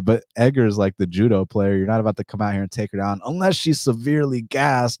 wait, but Egger's like the judo player. You're not about to come out here and take her down unless she's severely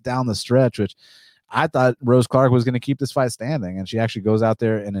gassed down the stretch, which I thought Rose Clark was going to keep this fight standing, and she actually goes out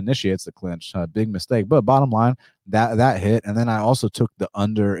there and initiates the clinch. Big mistake. But bottom line, that hit. And then I also took the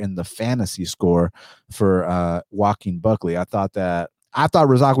under in the fantasy score for Joaquin Buckley. I thought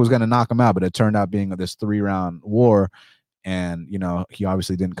Razak was going to knock him out, but it turned out being this 3-round war. And, he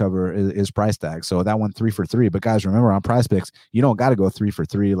obviously didn't cover his price tag. So that went 3 for 3. But guys, remember, on Prize Picks, you don't got to go 3 for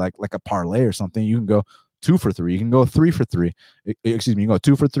 3 like a parlay or something. You can go 2 for 3. You can go 3 for 3. Excuse me. You can go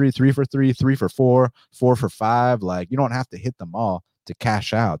 2 for 3, 3 for 3, 3 for 4, 4 for 5. Like, you don't have to hit them all to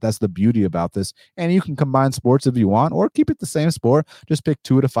cash out. That's the beauty about this. And you can combine sports if you want, or keep it the same sport. Just pick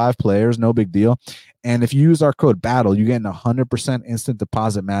 2 to 5 players. No big deal. And if you use our code BATTLE, you get an 100% instant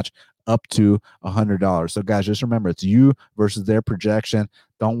deposit match up to $100. So guys, just remember, it's you versus their projection.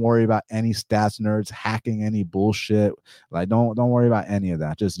 Don't worry about any stats nerds hacking any bullshit. Like, don't worry about any of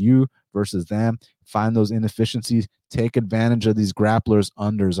that. Just you versus them. Find those inefficiencies. Take advantage of these grapplers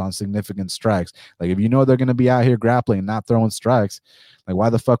unders on significant strikes. Like, if you know they're going to be out here grappling and not throwing strikes, like, why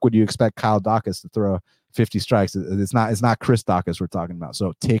the fuck would you expect Kyle Dacas to throw 50 strikes? It's not Chris Dacas we're talking about.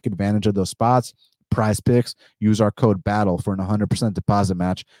 So take advantage of those spots. Prize Picks. Use our code BATTLE for an 100% deposit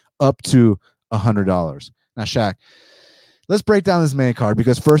match up to $100. Now, Shaq, let's break down this main card,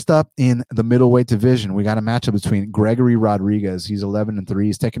 because first up in the middleweight division, we got a matchup between Gregory Rodriguez. He's 11-3.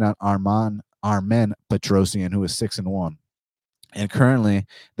 He's taking out Armen Petrosyan, who is 6-1. And currently,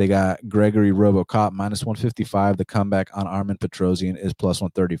 they got Gregory RoboCop minus 155. The comeback on Armin Petrosian is plus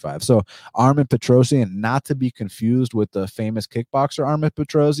 135. So Armin Petrosian, not to be confused with the famous kickboxer Armin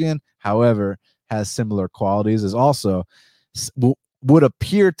Petrosian, however, has similar qualities, is also would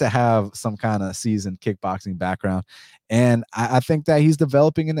appear to have some kind of seasoned kickboxing background. And I think that he's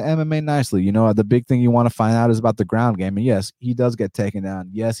developing in the MMA nicely. You know, the big thing you want to find out is about the ground game. And yes, he does get taken down.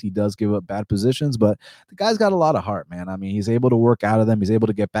 Yes, he does give up bad positions, but the guy's got a lot of heart, man. I mean, he's able to work out of them. He's able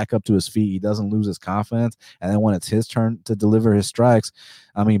to get back up to his feet. He doesn't lose his confidence. And then when it's his turn to deliver his strikes,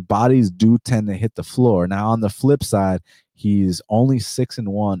 I mean, bodies do tend to hit the floor. Now, on the flip side, he's only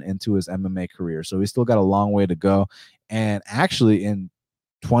 6-1 into his MMA career. So he's still got a long way to go. And actually, in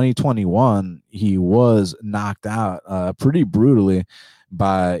 2021, he was knocked out pretty brutally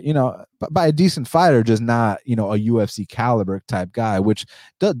by, you know, by a decent fighter, just not, you know, a UFC caliber type guy, which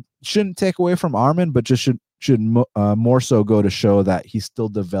shouldn't take away from Armin, but just should more so go to show that he's still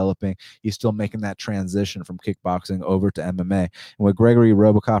developing. He's still making that transition from kickboxing over to MMA. And with Gregory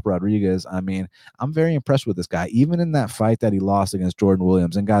RoboCop Rodriguez, I mean, I'm very impressed with this guy, even in that fight that he lost against Jordan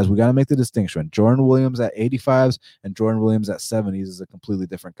Williams. And guys, we got to make the distinction. Jordan Williams at 85s and Jordan Williams at 70s is a completely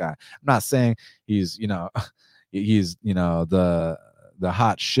different guy. I'm not saying he's, you know, he's, you know, the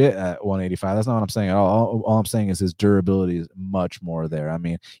hot shit at 185. That's not what I'm saying at all. All I'm saying is his durability is much more there. I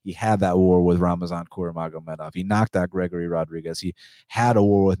mean, he had that war with Ramazan Kuramagomedov. He knocked out Gregory Rodriguez. He had a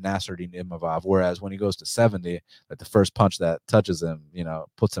war with Nasruddin Imavov. Whereas when he goes to 70, like the first punch that touches him, you know,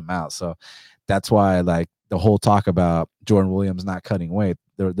 puts him out. So that's why, like, the whole talk about Jordan Williams not cutting weight,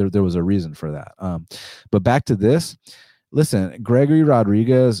 there was a reason for that. But back to this. Listen, Gregory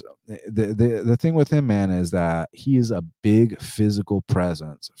Rodriguez, the thing with him, man, is that he is a big physical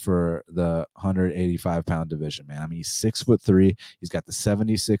presence for the 185-pound division, man. I mean, he's 6'3". He's got the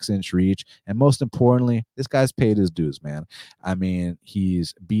 76-inch reach. And most importantly, this guy's paid his dues, man. I mean,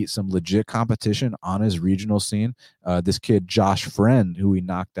 he's beat some legit competition on his regional scene. This kid, Josh Friend, who he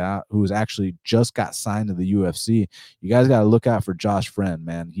knocked out, who's actually just got signed to the UFC. You guys got to look out for Josh Friend,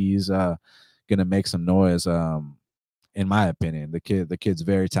 man. He's going to make some noise. In my opinion, the kid's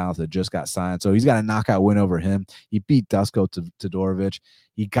very talented, just got signed. So he's got a knockout win over him. He beat Dusko Todorovic.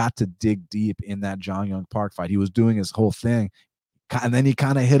 He got to dig deep in that John Young Park fight. He was doing his whole thing. And then he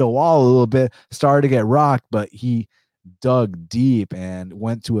kind of hit a wall a little bit, started to get rocked, but he dug deep and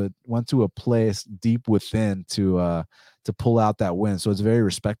went to a place deep within to pull out that win. So it's very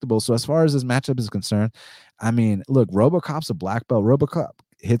respectable. So as far as this matchup is concerned, I mean, look, RoboCop's a black belt. RoboCop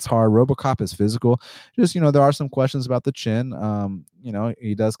hits hard. RoboCop is physical. Just, you know, there are some questions about the chin. You know,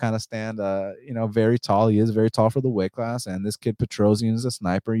 he does kind of stand, you know, very tall. He is very tall for the weight class. And this kid Petrosian is a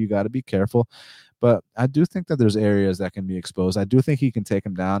sniper. You got to be careful. But I do think that there's areas that can be exposed. I do think he can take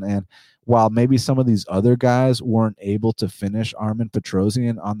him down. And while maybe some of these other guys weren't able to finish Armin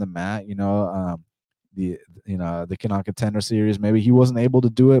Petrosian on the mat, you know, the King on Contender series, maybe he wasn't able to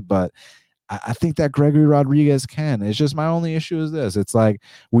do it, but I think that Gregory Rodriguez can. It's just my only issue is this. It's like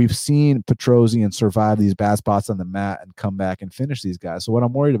we've seen Petrosian survive these bad spots on the mat and come back and finish these guys. So what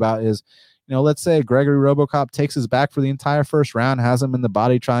I'm worried about is, you know, let's say Gregory RoboCop takes his back for the entire first round, has him in the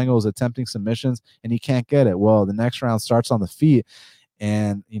body triangles, attempting submissions, and he can't get it. Well, the next round starts on the feet.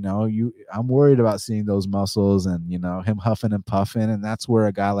 And, you know, I'm worried about seeing those muscles and, you know, him huffing and puffing. And that's where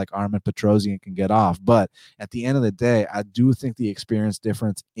a guy like Armin Petrosian can get off. But at the end of the day, I do think the experience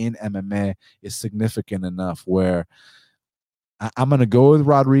difference in MMA is significant enough where I'm going to go with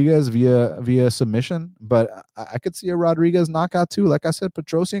Rodriguez via submission, but I could see a Rodriguez knockout too. Like I said,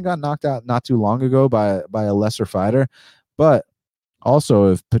 Petrosian got knocked out not too long ago by a lesser fighter. But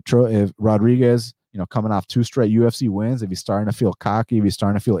also, if Rodriguez, you know, coming off 2 straight UFC wins, if he's starting to feel cocky, if he's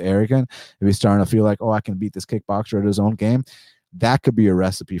starting to feel arrogant, if he's starting to feel like, oh, I can beat this kickboxer at his own game, that could be a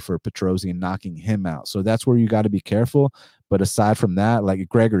recipe for Petrosian knocking him out. So that's where you got to be careful. But aside from that, like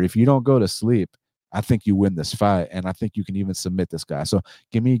Gregory, if you don't go to sleep, I think you win this fight, and I think you can even submit this guy. So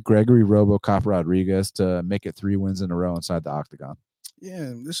give me Gregory RoboCop Rodriguez to make it 3 wins in a row inside the octagon.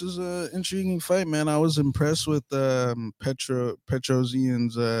 Yeah, this is an intriguing fight, man. I was impressed with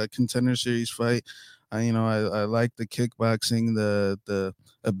Petrosian's Contender Series fight. I like the kickboxing, the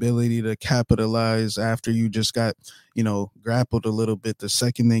ability to capitalize after you just got, grappled a little bit. The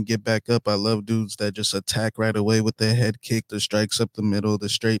second they get back up, I love dudes that just attack right away with their head kick, the strikes up the middle, the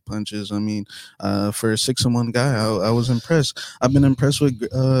straight punches. I mean, for a 6-1 guy, I was impressed. I've been impressed with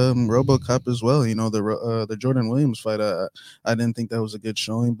RoboCop as well. You know, the Jordan Williams fight, I didn't think that was a good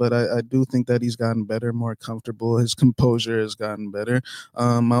showing, but I do think that he's gotten better, more comfortable. His composure has gotten better.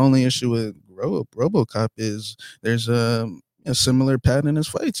 My only issue with RoboCop is there's a similar pattern in his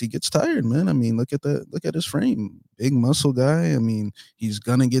fights. He gets tired, man. I mean, look at that. Look at his frame. Big muscle guy. I mean, he's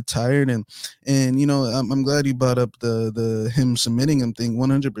gonna get tired, and I'm glad you brought up the him submitting him thing.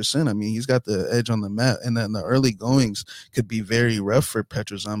 100%. I mean, he's got the edge on the mat, and then the early goings could be very rough for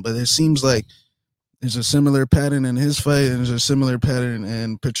Petrosyan. But it seems like there's a similar pattern in his fight, and there's a similar pattern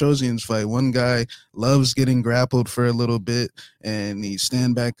in Petrosyan's fight. One guy loves getting grappled for a little bit, and he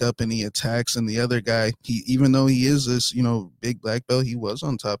stand back up and he attacks. And the other guy, he even though he is this, big black belt, he was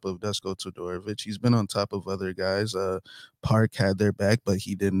on top of Dusko Todorovic. He's been on top of other guys. Park had their back, but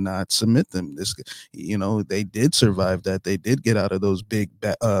he did not submit them. They did survive that. They did get out of those big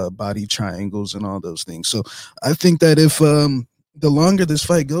body triangles and all those things. So I think that if the longer this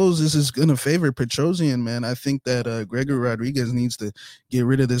fight goes, this is going to favor Petrosyan, man. I think that Gregor Rodriguez needs to get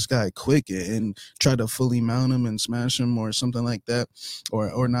rid of this guy quick and try to fully mount him and smash him or something like that,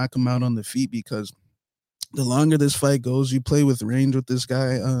 or knock him out on the feet, because the longer this fight goes, you play with range with this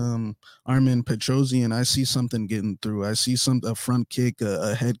guy, Armen Petrosyan. I see something getting through. I see a front kick,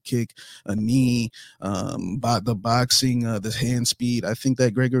 a head kick, a knee, the boxing, the hand speed. I think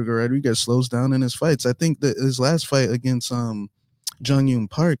that Gregor Rodriguez slows down in his fights. I think that his last fight against Jung Yoon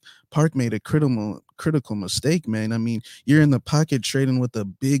Park made a critical mistake, man. I mean, you're in the pocket trading with a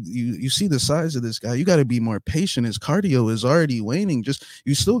big. You see the size of this guy. You got to be more patient. His cardio is already waning.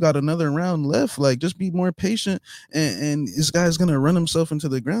 You still got another round left. Like, just be more patient. And this guy's gonna run himself into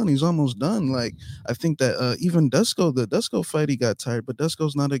the ground. He's almost done. Like, I think that even the Dusko fight, he got tired. But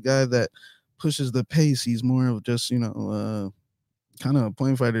Dusko's not a guy that pushes the pace. He's more of just kind of a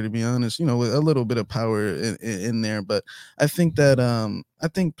point fighter, to be honest, with a little bit of power in there. But I think that I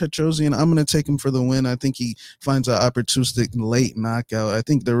think Petrosyan, I'm gonna take him for the win. I think he finds an opportunistic late knockout. I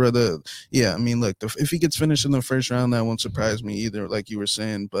think I mean, look, if he gets finished in the first round, that won't surprise me either, like you were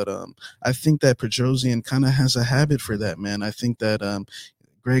saying. But I think that Petrosyan kind of has a habit for that, man. I think that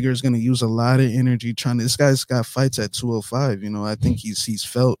Gregor's going to use a lot of energy this guy's got fights at 205. I think he's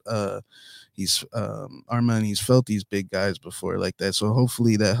felt Arman, he's felt these big guys before like that. So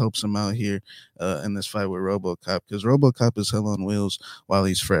hopefully that helps him out here in this fight with RoboCop, because RoboCop is hell on wheels while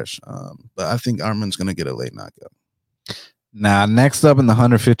he's fresh. But I think Arman's going to get a late knockout. Now, next up in the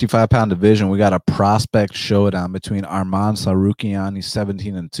 155-pound division, we got a prospect showdown between Arman Tsarukyan, he's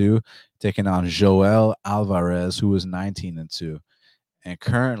 17-2, taking on Joel Alvarez, who is 19-2. And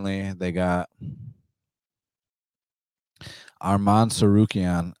currently they got Arman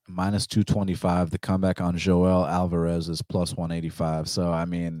Tsarukyan minus 225. The comeback on Joel Alvarez is plus 185. So, I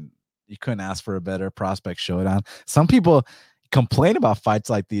mean, you couldn't ask for a better prospect showdown. Some people complain about fights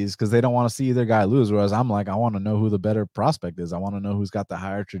like these because they don't want to see either guy lose. Whereas I'm like, I want to know who the better prospect is. I want to know who's got the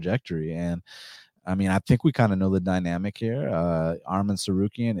higher trajectory. And I mean, I think we kind of know the dynamic here. Arman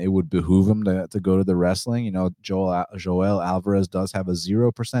Tsarukyan, it would behoove him to go to the wrestling. Joel Alvarez does have a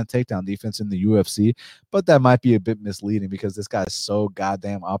 0% takedown defense in the UFC, but that might be a bit misleading because this guy is so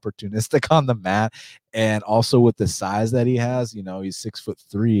goddamn opportunistic on the mat. And also with the size that he has, he's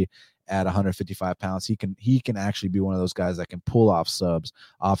 6'3" at 155 pounds. He can actually be one of those guys that can pull off subs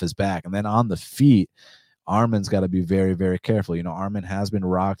off his back. And then on the feet, Arman's got to be very, very careful. Arman has been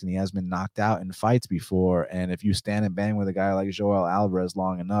rocked and he has been knocked out in fights before. And if you stand and bang with a guy like Joel Alvarez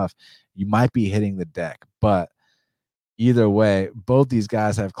long enough, you might be hitting the deck. But either way, both these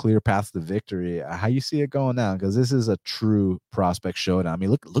guys have clear paths to victory. How you see it going down? Because this is a true prospect showdown. I mean,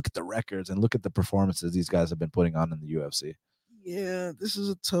 look at the records and look at the performances these guys have been putting on in the UFC. Yeah, this is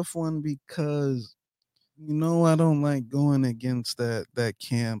a tough one because I don't like going against that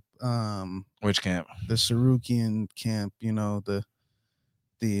camp. Which camp? The Tsarukyan camp. The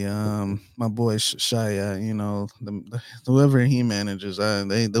my boy Shaya. Whoever he manages,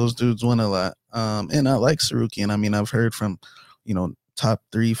 those dudes win a lot. And I like Tsarukyan. I mean, I've heard from top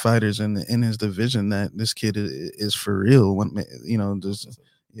 3 fighters in his division that this kid is for real.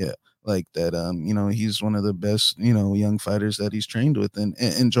 Like that. He's one of the best young fighters that he's trained with.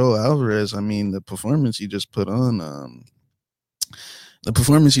 And Joel Alvarez, I mean, the performance he just put on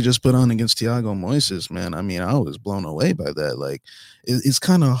against Thiago Moises, man, I mean, I was blown away by that. Like, it's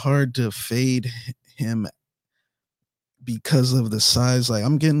kind of hard to fade him because of the size. Like,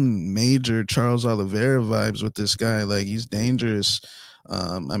 I'm getting major Charles Oliveira vibes with this guy. Like, he's dangerous.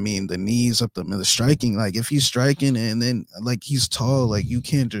 I mean, the knees up, the striking, like if he's striking and then like he's tall, like you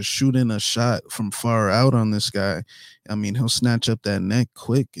can't just shoot in a shot from far out on this guy. I mean, he'll snatch up that neck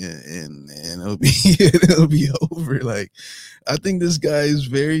quick and it'll be over. Like, I think this guy is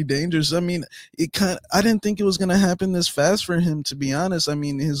very dangerous. I mean, I didn't think it was gonna happen this fast for him, to be honest. I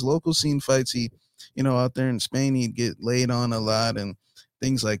mean, his local scene fights, he out there in Spain, he'd get laid on a lot, and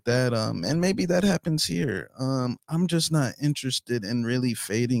things like that. And maybe that happens here. I'm just not interested in really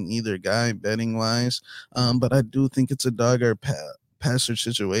fading either guy betting wise. But I do think it's a dog or passer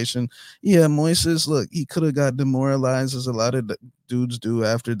situation. Yeah, Moises, look, he could have got demoralized as a lot of dudes do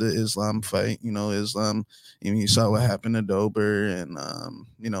after the Islam fight. You know, Islam, you saw what happened to Dober and,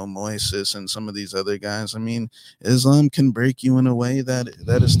 Moises and some of these other guys. I mean, Islam can break you in a way that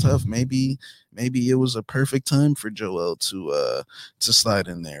is tough. Maybe it was a perfect time for Joel to slide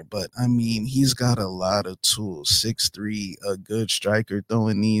in there. But I mean, he's got a lot of tools. 6'3", a good striker,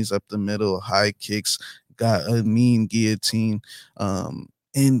 throwing knees up the middle, high kicks, got a mean guillotine.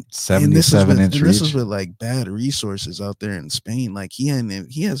 And this is 77-inch reach. with like bad resources out there in Spain. Like he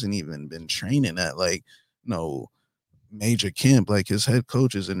hasn't even been training at like no major camp. Like his head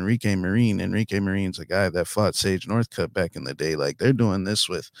coach is Enrique Marin. Enrique Marin's a guy that fought Sage Northcutt back in the day. Like they're doing this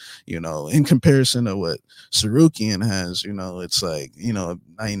with, in comparison to what Sarukian has, it's like,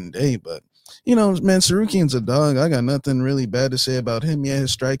 night and day. But man, Sarukian's a dog. I got nothing really bad to say about him. Yeah,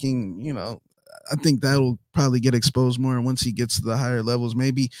 his striking, I think that'll probably get exposed more once he gets to the higher levels.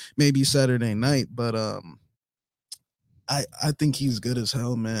 Maybe Saturday night, but I think he's good as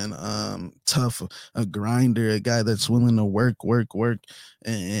hell, man. Tough, a grinder, a guy that's willing to work,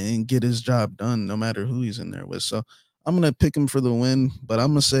 and get his job done, no matter who he's in there with. So I'm gonna pick him for the win, but I'm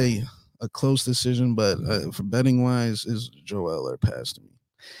gonna say a close decision. But for betting wise, is Joel or pass to me.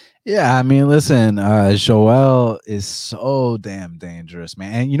 Yeah, I mean, listen, Joel is so damn dangerous,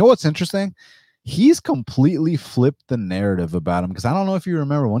 man. And you know what's interesting? He's completely flipped the narrative about him, because I don't know if you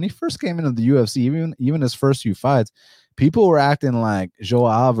remember when he first came into the UFC, even his first few fights, people were acting like Joel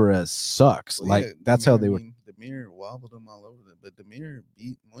Alvarez sucks. Well, like yeah, that's how they were. Demir wobbled him all over it, but Demir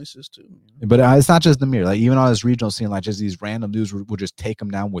beat Moises too. But it's not just Demir. Like even on his regional scene, like just these random dudes would just take him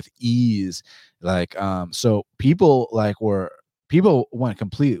down with ease. Like so people went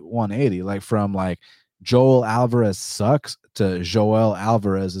complete 180, like from like Joel Alvarez sucks to Joel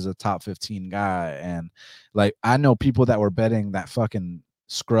Alvarez is a top 15 guy. And like I know people that were betting that fucking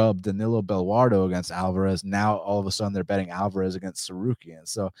scrub Danilo Belluardo against Alvarez. Now all of a sudden they're betting Alvarez against Sarukian.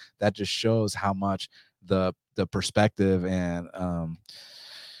 So that just shows how much the perspective and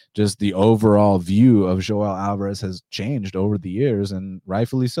just the overall view of Joel Alvarez has changed over the years, and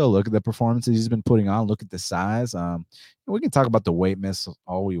rightfully so. Look at the performances he's been putting on. Look at the size. We can talk about the weight miss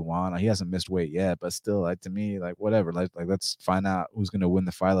all we want. He hasn't missed weight yet, but still, like to me, like whatever. Like let's find out who's going to win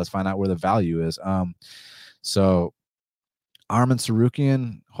the fight. Let's find out where the value is. So Arman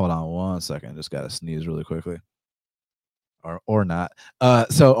Sarukian. Hold on one second. Just got to sneeze really quickly. Or not.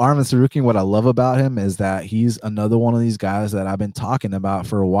 So Arman Sarukian, what I love about him is that he's another one of these guys that I've been talking about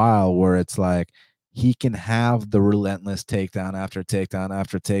for a while, where it's like he can have the relentless takedown after takedown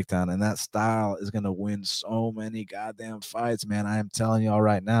after takedown, and that style is gonna win so many goddamn fights, man. I am telling y'all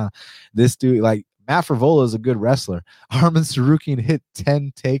right now, this dude, like Matt Frevola, is a good wrestler. Arman Sarukian hit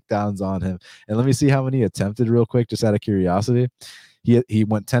 10 takedowns on him, and let me see how many he attempted real quick, just out of curiosity. He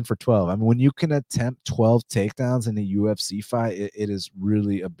went 10 for 12. I mean, when you can attempt 12 takedowns in a UFC fight, it is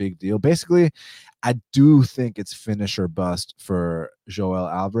really a big deal. Basically, I do think it's finish or bust for Joel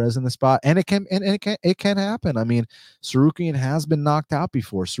Alvarez in the spot, and it can happen. I mean, Sarukian has been knocked out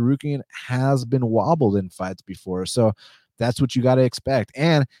before. Sarukian has been wobbled in fights before, so that's what you got to expect.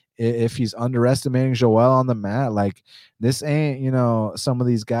 And if he's underestimating Joel on the mat, like this ain't, some of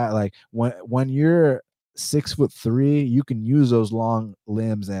these guys, like when you're 6'3", you can use those long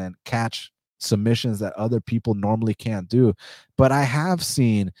limbs and catch submissions that other people normally can't do. But I have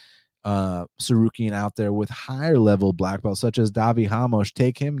seen Sarukian out there with higher level black belts, such as Davi Hamosh,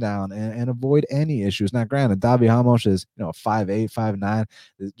 take him down and avoid any issues. Now, granted, Davi Hamosh is 5'8", 5'9".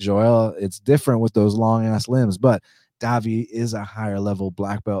 Joel, it's different with those long ass limbs, but Davi is a higher level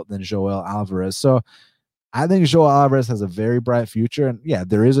black belt than Joel Alvarez. So I think Joel Alvarez has a very bright future. And yeah,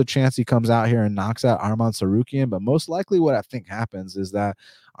 there is a chance he comes out here and knocks out Arman Sarukian. But most likely what I think happens is that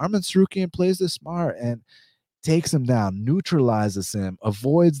Arman Sarukian plays this smart and takes him down, neutralizes him,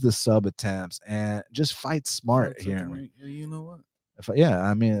 avoids the sub attempts, and just fights smart here. You know what?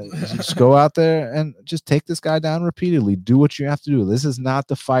 I mean, just go out there and just take this guy down repeatedly. Do what you have to do. This is not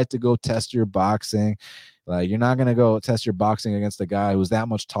the fight to go test your boxing. Like, you're not going to go test your boxing against a guy who's that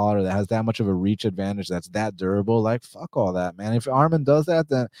much taller, that has that much of a reach advantage, that's that durable. Like, fuck all that, man. If Arman does that,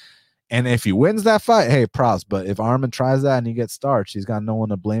 then, and if he wins that fight, hey, props. But if Arman tries that and he gets starched, he's got no one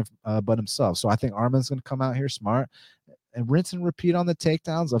to blame but himself. So I think Arman's going to come out here smart. and rinse and repeat on the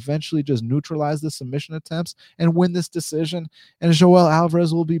takedowns, eventually just neutralize the submission attempts and win this decision. And Joel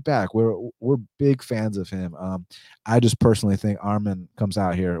Alvarez will be back. We're big fans of him. I just personally think Arman comes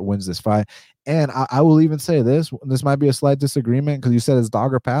out here, wins this fight. And I will even say this might be a slight disagreement because you said it's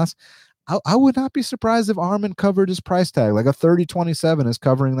dog or pass. I would not be surprised if Arman covered his price tag. Like a 30-27 is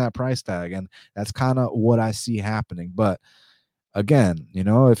covering that price tag. And that's kind of what I see happening. But again,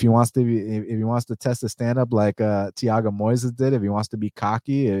 if he wants to test the stand up like Thiago Moises did, if he wants to be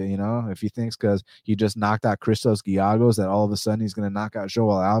cocky, if he thinks because he just knocked out Christos Giagos that all of a sudden he's going to knock out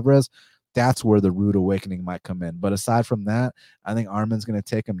Joel Alvarez, that's where the rude awakening might come in. But aside from that, I think Arman's going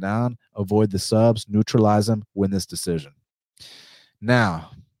to take him down, avoid the subs, neutralize him, win this decision.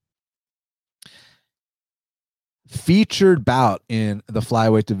 Now, featured bout in the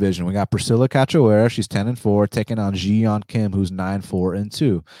flyweight division, we got Priscilla Cachoeira. She's 10-4, taking on Ji Yeon Kim, who's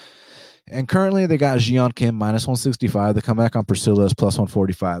 9-4-2. And currently they got Ji Yeon Kim -165. The comeback on Priscilla is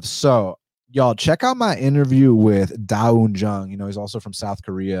 +145. So y'all check out my interview with Da-Un Jung. He's also from South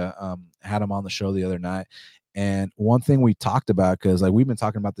Korea. Had him on the show the other night. And one thing we talked about, because like we've been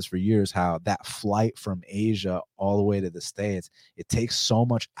talking about this for years, how that flight from Asia all the way to the States, it takes so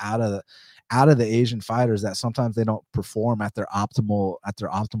much out of the Asian fighters that sometimes they don't perform at their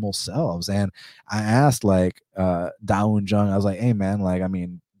optimal selves. And I asked like Da-Un Jung, I was like, hey man, like, I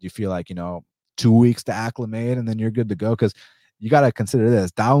mean, do you feel like, 2 weeks to acclimate and then you're good to go? Because you got to consider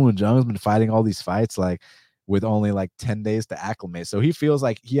this. Da-Un Jung has been fighting all these fights like with only like 10 days to acclimate. So he feels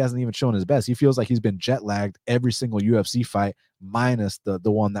like he hasn't even shown his best. He feels like he's been jet lagged every single UFC fight minus the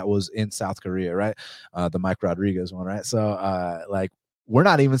one that was in South Korea, right? The Mike Rodriguez one, right? So like we're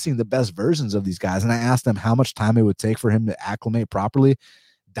not even seeing the best versions of these guys. And I asked him how much time it would take for him to acclimate properly.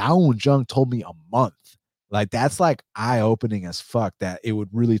 Da-Un Jung told me a month. Like that's like eye-opening as fuck that it would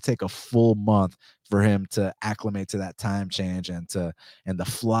really take a full month for him to acclimate to that time change and the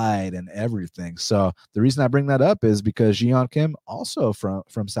flight and everything. So the reason I bring that up is because Ji Yeon Kim, also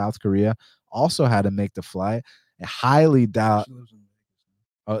from South Korea, also had to make the flight. I highly doubt.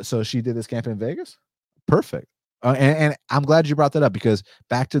 So she did this camp in Vegas? Perfect. And I'm glad you brought that up because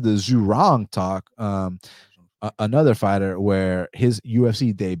back to the Zhu Rong talk, another fighter where his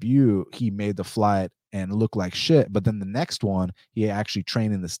UFC debut, he made the flight and looked like shit. But then the next one, he actually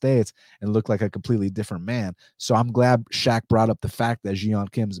trained in the States and looked like a completely different man. So I'm glad Shaq brought up the fact that Ji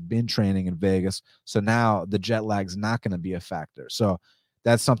Yeon Kim's been training in Vegas. So now the jet lag's not going to be a factor. So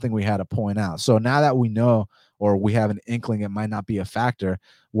that's something we had to point out. So now that we know, or we have an inkling it might not be a factor,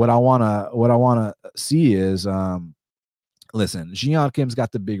 what I want to see is, listen, Ji Yeon Kim's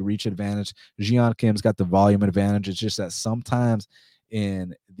got the big reach advantage. Ji Yeon Kim's got the volume advantage. It's just that sometimes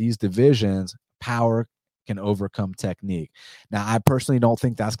in these divisions, power can overcome technique. Now, I personally don't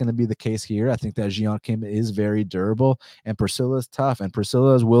think that's going to be the case here. I think that Ji Yeon Kim is very durable and Priscilla is tough and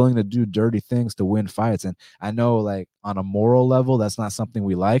Priscilla is willing to do dirty things to win fights. And I know like on a moral level, that's not something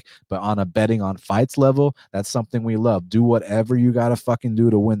we like, but on a betting on fights level, that's something we love. Do whatever you got to fucking do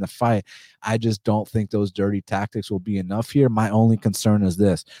to win the fight. I just don't think those dirty tactics will be enough here. My only concern is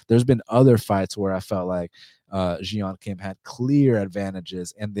this. There's been other fights where I felt like Ji Yeon Kim had clear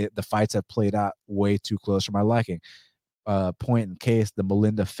advantages and the fights have played out way too close for my liking. Point in case, the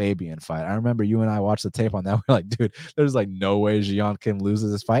Melinda Fabian fight. I remember you and I watched the tape on that. We're like, dude, there's like no way Ji Yeon Kim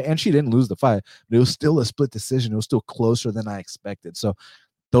loses this fight. And she didn't lose the fight, but it was still a split decision. It was still closer than I expected. So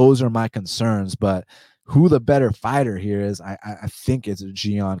those are my concerns. But who the better fighter here is, I think it's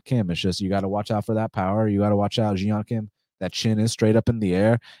Ji Yeon Kim. It's just you got to watch out for that power. You got to watch out. Ji Yeon Kim, that chin is straight up in the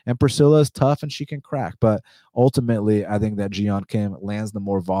air, and Priscilla is tough and she can crack. But ultimately, I think that Ji Yeon Kim lands the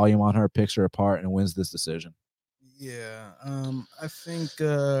more volume on her, picks her apart, and wins this decision. Yeah, I think Ji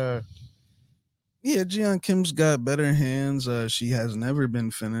Yeon Kim's got better hands. She has never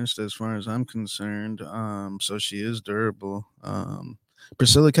been finished as far as I'm concerned. So she is durable.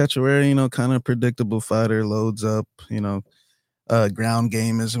 Priscilla Cachoeira, kind of predictable fighter, loads up, ground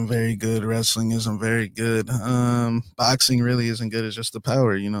game isn't very good. Wrestling isn't very good. Boxing really isn't good. It's just the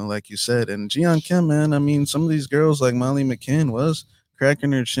power, like you said. And Ji Yeon Kim, man, I mean, some of these girls like Molly McCann was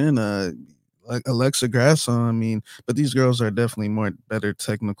cracking her chin. Like Alexa Grasso, I mean, but these girls are definitely better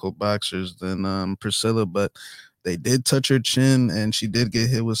technical boxers than Priscilla. But they did touch her chin, and she did get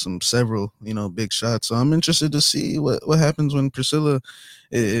hit with several, big shots. So I'm interested to see what happens when Priscilla,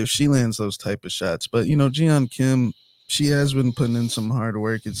 if she lands those type of shots. But Ji Yeon Kim, she has been putting in some hard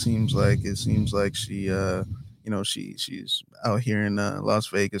work. It seems like she, she's out here in Las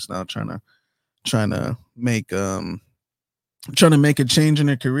Vegas now trying to make trying to make a change in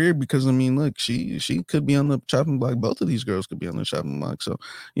her career, because I mean, look, she could be on the chopping block. Both of these girls could be on the chopping block. So,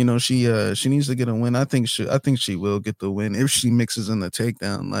 she needs to get a win. I think she will get the win if she mixes in the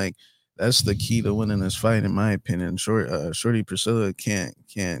takedown. Like, that's the key to winning this fight, in my opinion. Shorty Priscilla can't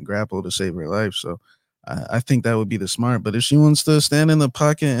grapple to save her life. So I think that would be the smart. But if she wants to stand in the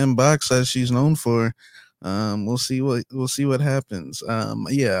pocket and box as she's known for, we'll see what happens.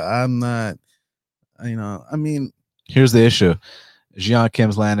 Yeah, I'm not. I mean, Here's the issue: Jian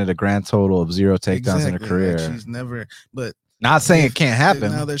Kim's landed a grand total of 0 takedowns in her exactly. Like, career. she's never. But Not saying it can't if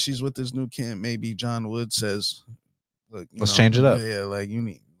happen. now that she's with this new camp, maybe John Wood says, "Look, Let's change it up." yeah, like you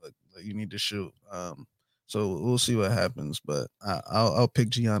need to shoot." So we'll see what happens. But I'll pick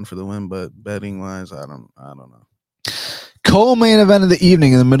Gian for the win. But betting wise, I don't know. Co-main event of the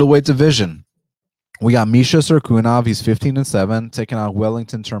evening in the middleweight division. We got Misha Serkunov. He's 15-7, taking on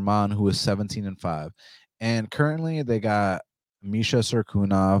Wellington Turman, who is 17-5. And currently, they got Misha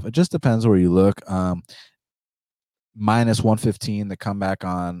Serkunov. It just depends where you look. Minus 115. The comeback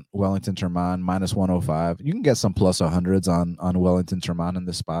on Wellington Turman, minus 105. You can get some plus 100s on Wellington Turman in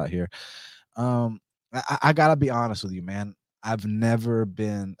this spot here. I gotta be honest with you, man. I've never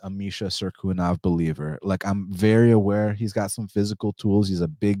been a Misha Serkunov believer. Like, I'm very aware he's got some physical tools. He's a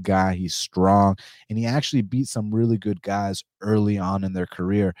big guy. He's strong, and he actually beat some really good guys early on in their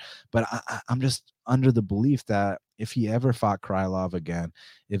career. But I'm just under the belief that if he ever fought Krylov again,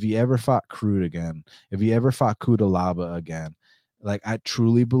 if he ever fought Crude again, if he ever fought Kudalaba again, like, I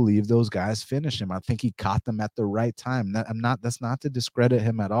truly believe those guys finish him. I think he caught them at the right time. That's not to discredit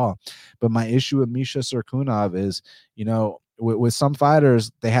him at all. But my issue with Misha Serkunov is, with some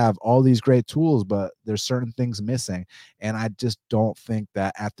fighters, they have all these great tools, but there's certain things missing. And I just don't think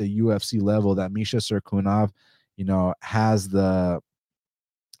that at the UFC level that Misha Serkunov, has the,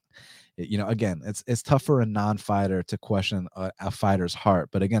 again, it's tough for a non-fighter to question a fighter's heart.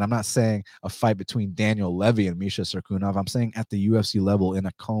 But again, I'm not saying a fight between Daniel Levy and Misha Serkunov. I'm saying at the UFC level in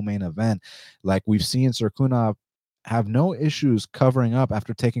a co-main event, like we've seen Serkunov have no issues covering up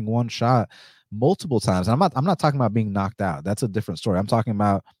after taking one shot multiple times. And I'm not talking about being knocked out. That's a different story. I'm talking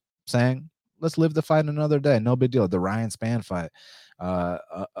about saying, let's live the fight another day. No big deal. The Ryan Spann fight,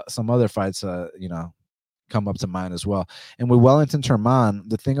 some other fights, come up to mind as well. And with Wellington Turman,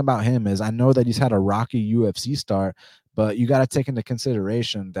 the thing about him is, I know that he's had a rocky UFC start, but you got to take into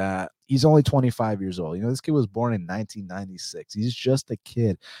consideration that he's only 25 years old. This kid was born in 1996. He's just a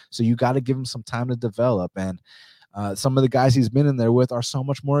kid. So you got to give him some time to develop. And some of the guys he's been in there with are so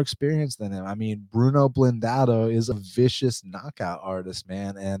much more experienced than him. I mean, Bruno Blindado is a vicious knockout artist,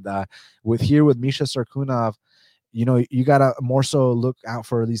 man. And with Misha Serkunov, you gotta more so look out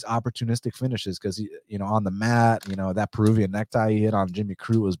for these opportunistic finishes, because on the mat, that Peruvian necktie he hit on Jimmy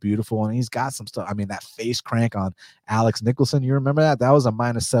Crute was beautiful, and he's got some stuff. I mean, that face crank on Alex Nicholson, you remember that? That was a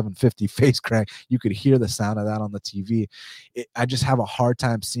minus 750 face crank. You could hear the sound of that on the TV. I just have a hard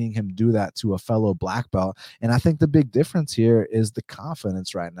time seeing him do that to a fellow black belt, and I think the big difference here is the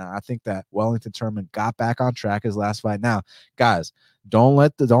confidence right now. I think that Wellington Turman got back on track his last fight. Now, guys, don't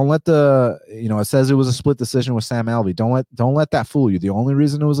let the it says it was a split decision with Sam Alvey. Don't let that fool you. The only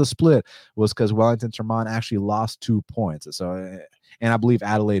reason it was a split was because Wellington Turman actually lost 2 points. So, and I believe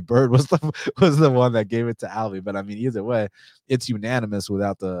Adelaide Bird was the one that gave it to Alvey. But I mean, either way, it's unanimous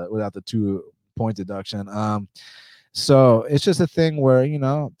without the 2-point deduction. So it's just a thing where,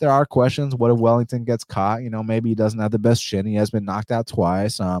 there are questions. What if Wellington gets caught? Maybe he doesn't have the best chin. He has been knocked out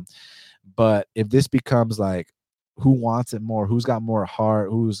twice. But if this becomes like, who wants it more? Who's got more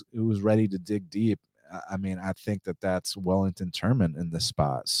heart? Who's ready to dig deep? I mean, I think that's Wellington Turman in this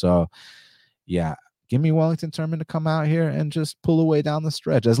spot. So, yeah, give me Wellington Turman to come out here and just pull away down the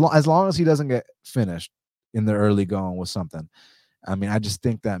stretch. As long as he doesn't get finished in the early going with something. I mean, I just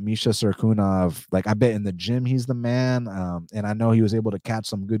think that Misha Serkunov, like, I bet in the gym he's the man. And I know he was able to catch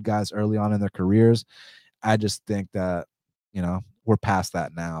some good guys early on in their careers. I just think that, we're past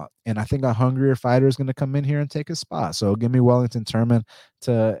that now. And I think a hungrier fighter is going to come in here and take his spot. So give me Wellington Turman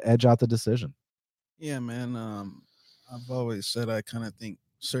to edge out the decision. Yeah, man. I've always said I kind of think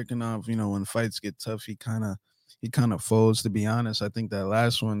Serkinov, when fights get tough, he kind of folds. To be honest, I think that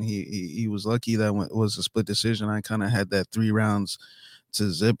last one he was lucky that was a split decision. I kind of had that 3 rounds to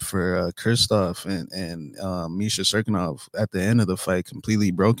zip for Kirstov, and Misha Serkinov at the end of the fight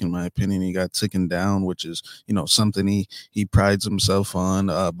completely broke, in my opinion. He got taken down, which is something he prides himself on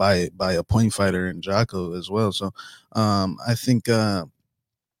by a point fighter in Jocko as well. So I think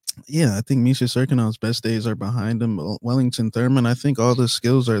Yeah, I think Misha Serkinov's best days are behind him. Wellington Thurman, I think all the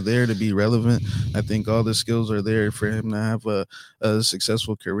skills are there to be relevant. I think all the skills are there for him to have a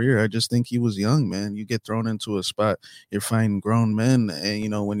successful career. I just think he was young, man. You get thrown into a spot, you're fighting grown men,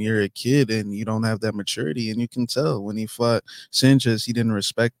 and when you're a kid and you don't have that maturity, and you can tell when he fought Sanchez, he didn't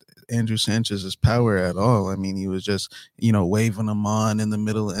respect Andrew Sanchez's power at all. I mean, he was just waving him on in the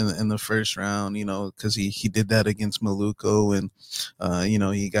middle in the first round, because he did that against Maluko, and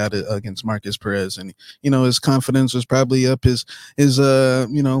he got it against Marcus Perez, and his confidence was probably up. He's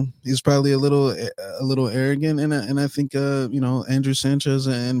probably a little arrogant, and I think Andrew Sanchez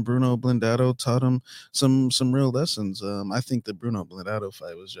and Bruno Blindado taught him some real lessons. I think the Bruno Blindado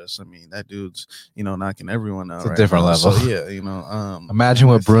fight was just, I mean, that dude's knocking everyone out It's a right different now. level. So yeah, Imagine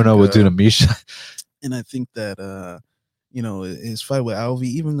and I what Bruno think would do to Misha. and I think that his fight with Alvey,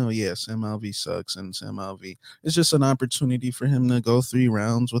 even though Sam Alvey sucks, and Sam Alvey, it's just an opportunity for him to go 3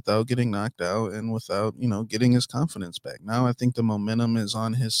 rounds without getting knocked out and without getting his confidence back. Now I think the momentum is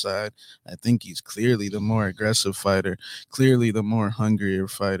on his side. I think he's clearly the more aggressive fighter, clearly the more hungrier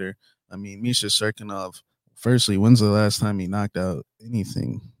fighter. I mean, Misha Serkinov. Firstly, when's the last time he knocked out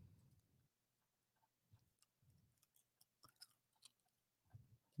anything?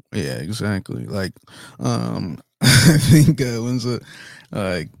 Yeah, exactly. Like, I think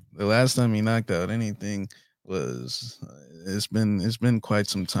like the last time he knocked out anything was it's been quite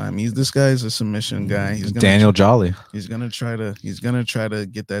some time. This guy's a submission guy. Daniel Jolly. He's gonna try to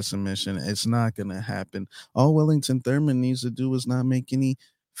get that submission. It's not gonna happen. All Wellington Thurman needs to do is not make any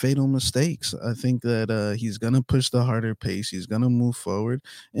fatal mistakes. I think that he's gonna push the harder pace. He's gonna move forward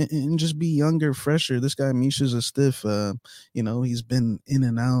and just be younger, fresher. This guy Misha's a stiff. He's been in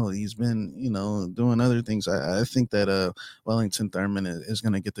and out. He's been, doing other things. I think that Wellington Thurman is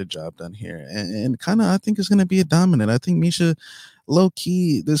going to get the job done here, and kind of I think it's going to be a dominant. I think Misha, low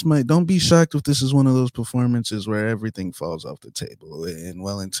key, don't be shocked if this is one of those performances where everything falls off the table and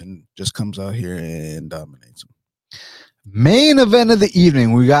Wellington just comes out here and dominates him. Main event of the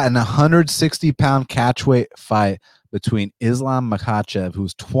evening, we got an 160-pound catchweight fight between Islam Makhachev,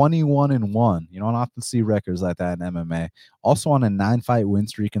 who's 21-1. You don't often see records like that in MMA. Also on a 9-fight win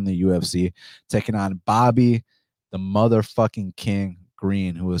streak in the UFC, taking on Bobby, the motherfucking king,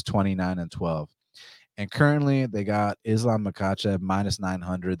 Green, who is 29-12. And currently, they got Islam Makhachev minus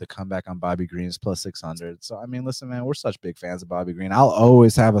 900. The comeback on Bobby Green is plus 600. So, I mean, listen, man, we're such big fans of Bobby Green. I'll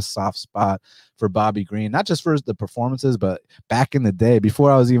always have a soft spot for Bobby Green, not just for the performances, but back in the day, before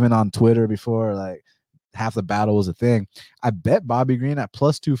I was even on Twitter, before like half the battle was a thing, I bet Bobby Green at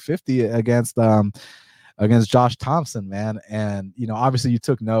plus 250 against Josh Thompson, man. And, obviously you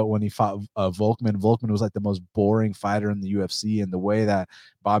took note when he fought Volkman. Volkman was like the most boring fighter in the UFC, and the way that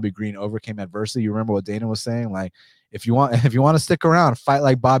Bobby Green overcame adversity. You remember what Dana was saying? Like, if you want to stick around, fight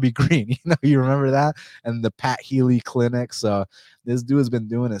like Bobby Green. You remember that? And the Pat Healy clinic. So this dude has been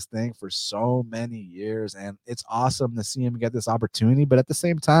doing his thing for so many years, and it's awesome to see him get this opportunity. But at the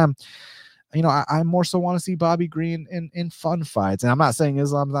same time, I more so want to see Bobby Green in fun fights. And I'm not saying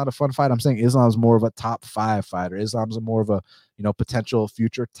Islam's not a fun fight. I'm saying Islam's more of a top 5 fighter. Islam's more of a, potential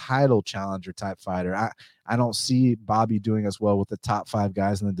future title challenger type fighter. I don't see Bobby doing as well with the top 5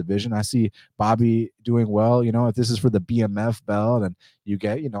 guys in the division. I see Bobby doing well, if this is for the BMF belt and you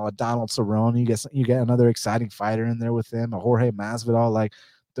get, a Donald Cerrone, you get another exciting fighter in there with him, a Jorge Masvidal. Like,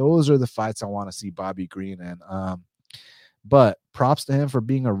 those are the fights I want to see Bobby Green in. But props to him for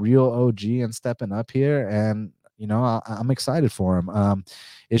being a real OG and stepping up here. And, I'm excited for him.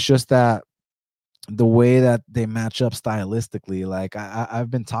 It's just that the way that they match up stylistically, like I've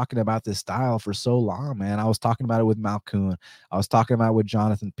been talking about this style for so long, man. I was talking about it with Malkoun. I was talking about it with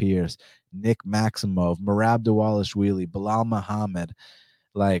Jonathan Pierce, Nick Maximov, Merab Dawalishvili, Bilal Muhammad.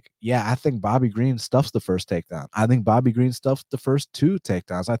 Like, yeah, I think Bobby Green stuffs the first takedown. I think Bobby Green stuffs the first 2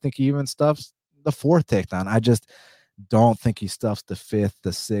 takedowns. I think he even stuffs the 4th takedown. I just don't think he stuffs the 5th, the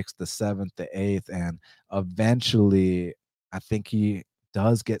 6th, the 7th, the 8th. And eventually, I think he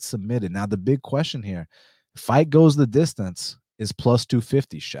does get submitted. Now, the big question here, fight goes the distance, is plus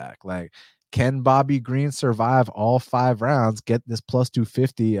 250, Shaq. Like, can Bobby Green survive all 5 rounds, get this plus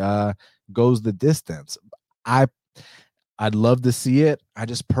 250, goes the distance? I'd love to see it. I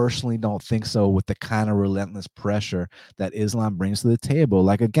just personally don't think so with the kind of relentless pressure that Islam brings to the table.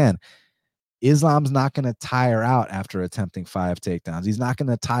 Like, again, Islam's not going to tire out after attempting 5 takedowns. He's not going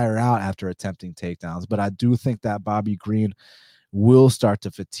to tire out after attempting takedowns. But I do think that Bobby Green will start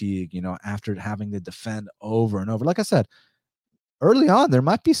to fatigue, after having to defend over and over. Like I said, early on, there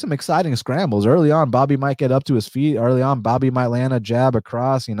might be some exciting scrambles. Early on, Bobby might get up to his feet. Early on, Bobby might land a jab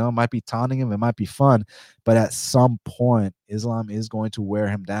across, might be taunting him. It might be fun. But at some point, Islam is going to wear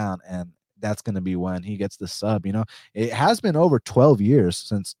him down. And that's going to be when he gets the sub. It has been over 12 years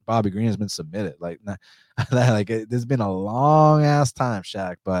since Bobby Green has been submitted. There's been a long ass time,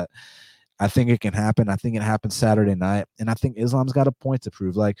 Shaq. But I think it can happen. I think it happens Saturday night, and I think Islam's got a point to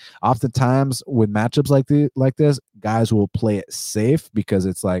prove. Like oftentimes with matchups like this, guys will play it safe because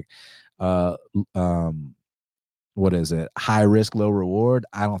it's like, uh, um, what is it? High risk, low reward.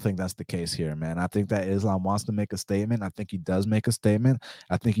 I don't think that's the case here, man. I think that Islam wants to make a statement. I think he does make a statement.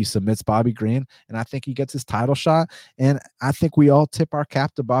 I think he submits Bobby Green, and I think he gets his title shot. And I think we all tip our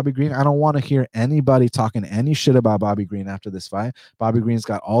cap to Bobby Green. I don't want to hear anybody talking any shit about Bobby Green after this fight. Bobby Green's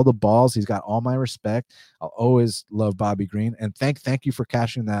got all the balls. He's got all my respect. I'll always love Bobby Green. And thank you for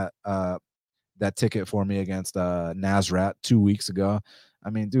cashing that ticket for me against Nasrat 2 weeks ago. I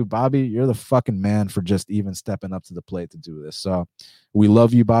mean, dude, Bobby, you're the fucking man for just even stepping up to the plate to do this. So we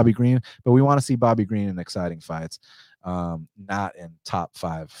love you, Bobby Green, but we want to see Bobby Green in exciting fights, not in top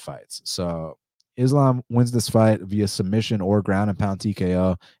 5 fights. So Islam wins this fight via submission or ground and pound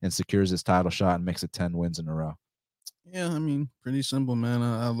TKO and secures his title shot and makes it 10 wins in a row. Yeah, I mean, pretty simple, man.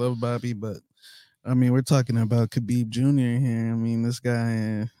 I love Bobby, but I mean, we're talking about Khabib Jr. here. This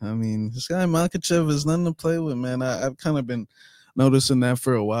guy Makachev is nothing to play with, man. I've kind of been noticing that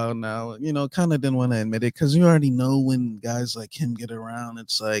for a while now. Kind of didn't want to admit it because you already know when guys like him get around,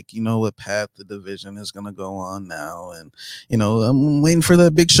 it's like, what path the division is going to go on now. And, I'm waiting for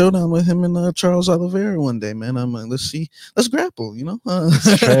that big showdown with him and Charles Oliveira one day, man. I'm like, let's grapple,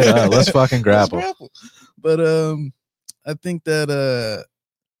 Straight up, let's fucking grapple. But I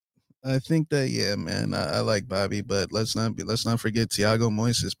think that yeah, man, I like Bobby, but let's not forget Thiago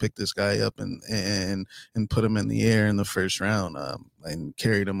Moises picked this guy up and put him in the air in the first round, and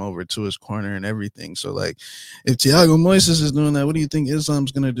carried him over to his corner and everything. So like, if Thiago Moises is doing that, what do you think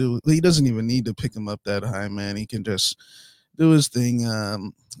Islam's gonna do? He doesn't even need to pick him up that high, man. He can just do his thing.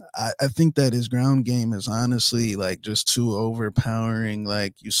 I think that his ground game is honestly like just too overpowering.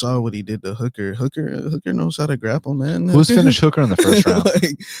 Like you saw what he did to Hooker. Hooker knows how to grapple, man. Who's finished Hooker in the first round?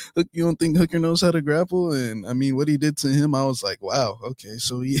 You don't think Hooker knows how to grapple? And I mean, what he did to him, I was like, wow, okay,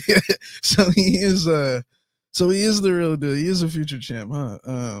 so yeah, so he is the real deal. He is a future champ, huh?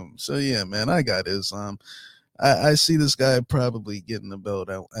 So yeah, man, I got Islam. I see this guy probably getting the belt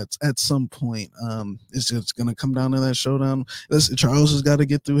at some point. It's just gonna come down to that showdown. Charles has got to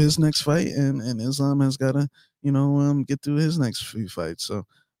get through his next fight, and Islam has got to, get through his next few fights. So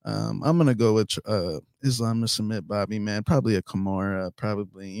I'm gonna go with Islam to submit Bobby, man. Probably a Kimura,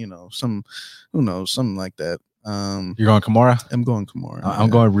 probably something like that. You're going Kimura? I'm going Kimura.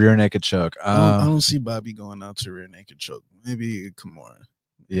 I'm going rear naked choke. I don't see Bobby going out to rear naked choke. Maybe Kimura.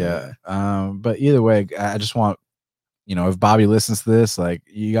 Yeah. But either way, I just want, if Bobby listens to this, like,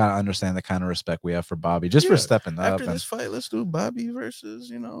 you gotta understand the kind of respect we have for Bobby just for stepping up. After this fight, let's do Bobby versus,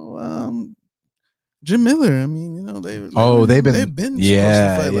 Jim Miller. I mean, they've been supposed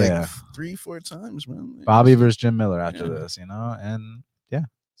to fight like 3-4 times, man. Bobby versus Jim Miller after this, and yeah.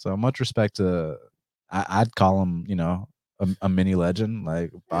 So much respect to, I'd call him, a mini legend.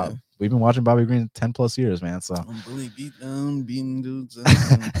 Like Bob, we've been watching Bobby Green 10+ years, man. So bully beat down, beating dudes.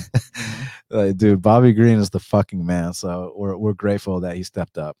 Like, dude, Bobby Green is the fucking man. So we're grateful that he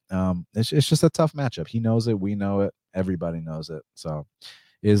stepped up. It's just a tough matchup. He knows it. We know it. Everybody knows it. So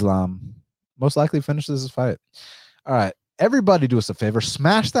Islam most likely finishes this fight. All right, everybody, do us a favor,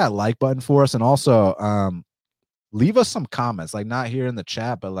 smash that like button for us, and also leave us some comments, like not here in the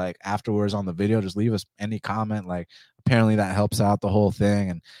chat, but like afterwards on the video. Just leave us any comment. Like, apparently that helps out the whole thing.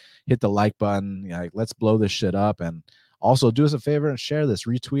 And hit the like button. Like, let's blow this shit up. And also do us a favor and share this,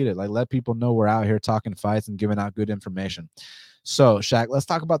 retweet it. Like, let people know we're out here talking fights and giving out good information. So, Shaq, let's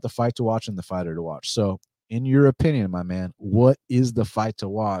talk about the fight to watch and the fighter to watch. So, in your opinion, my man, what is the fight to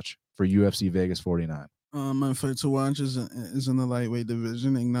watch for UFC Vegas 49? My fight to watch is in the lightweight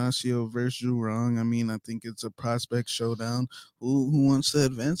division. Ignacio versus Zhu Rong. I mean, I think it's a prospect showdown. Who wants to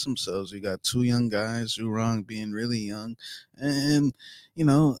advance themselves? You got two young guys, Zhu Rong being really young, and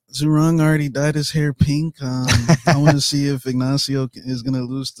Zhu Rong already dyed his hair pink. I want to see if Ignacio is gonna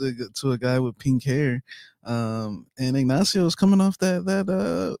lose to a guy with pink hair. And Ignacio is coming off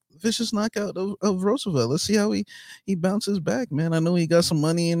that vicious knockout of Roosevelt. Let's see how he bounces back, man. I know he got some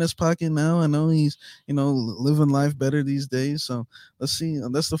money in his pocket now. I know he's living life better these days. So let's see.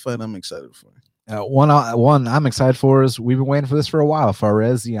 That's the fight I'm excited for. One I'm excited for is, we've been waiting for this for a while.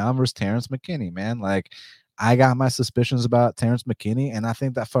 Fares Ziam versus Terrence McKinney, man. Like, I got my suspicions about Terrence McKinney, and I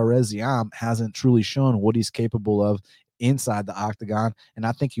think that Fares Ziam hasn't truly shown what he's capable of inside the octagon, and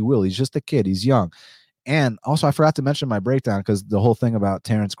I think he will. He's just a kid. He's young. And also, I forgot to mention my breakdown because the whole thing about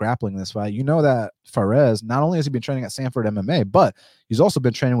Terrence grappling this fight, you know that Fares, not only has he been training at Sanford MMA, but he's also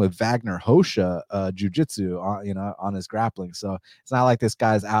been training with Wagner Hosha jiu-jitsu on his grappling. So it's not like this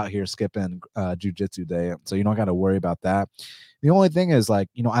guy's out here skipping jiu-jitsu day. So you don't got to worry about that. The only thing is, like,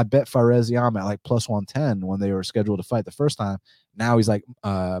 I bet Fares Yam at like plus 110 when they were scheduled to fight the first time. Now he's like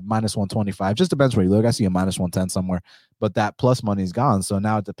minus 125. Just depends where you look. I see a minus 110 somewhere, but that plus money's gone. So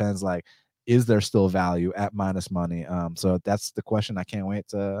now it depends, like, is there still value at minus money? So that's the question I can't wait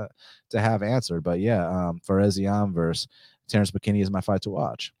to have answered. But yeah, Fares Yam versus Terrence McKinney is my fight to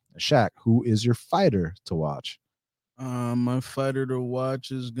watch. Shaq, who is your fighter to watch? My fighter to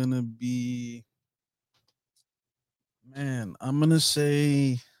watch is gonna be, man. I'm gonna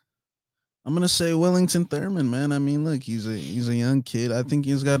say Wellington Thurman, man. I mean, look, he's a young kid. I think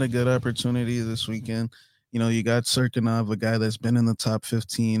he's got a good opportunity this weekend. You got Serkinov, a guy that's been in the top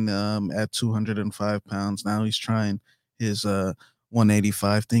 15 at 205 pounds. Now he's trying his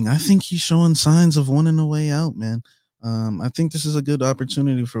 185 thing. I think he's showing signs of wanting a way out, man. I think this is a good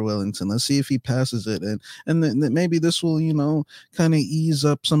opportunity for Wellington. Let's see if he passes it, and then maybe this will, kind of ease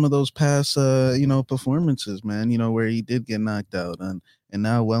up some of those past, performances, man. Where he did get knocked out, and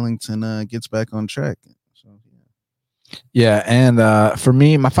now Wellington gets back on track. So yeah, and for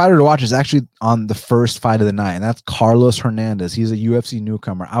me, my fighter to watch is actually on the first fight of the night, and that's Carlos Hernandez. He's a UFC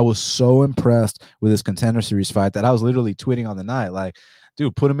newcomer. I was so impressed with his Contender Series fight that I was literally tweeting on the night, like,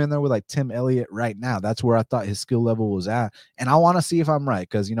 dude, put him in there with like Tim Elliott right now. That's where I thought his skill level was at. And I want to see if I'm right,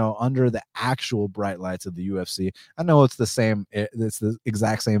 because, under the actual bright lights of the UFC, I know it's the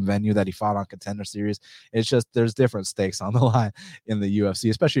exact same venue that he fought on Contender Series. It's just there's different stakes on the line in the UFC,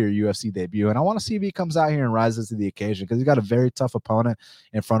 especially your UFC debut. And I want to see if he comes out here and rises to the occasion, because he's got a very tough opponent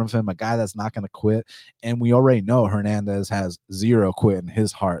in front of him, a guy that's not going to quit. And we already know Hernandez has zero quit in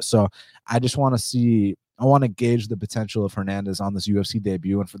his heart. So I just want to see. I want to gauge the potential of Hernandez on this UFC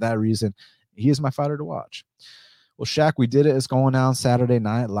debut, and for that reason, he is my fighter to watch. Well, Shaq, we did it. It's going down Saturday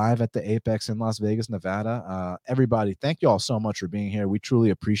night live at the Apex in Las Vegas, Nevada. Everybody, thank you all so much for being here. We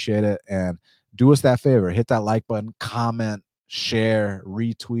truly appreciate it, and do us that favor. Hit that like button, comment, share,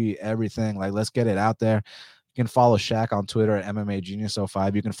 retweet, everything. Like, let's get it out there. You can follow Shaq on Twitter at MMA Genius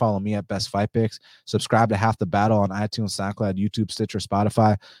 05. You can follow me at Best Fight Picks. Subscribe to Half the Battle on iTunes, SoundCloud, YouTube, Stitcher,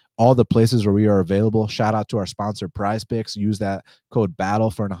 Spotify, all the places where we are available. Shout out to our sponsor, Prize Picks. Use that code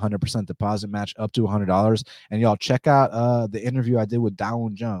BATTLE for an 100% deposit match up to $100. And y'all check out the interview I did with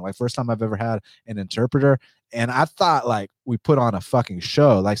Dawoon Jung. Like, first time I've ever had an interpreter. And I thought, like, we put on a fucking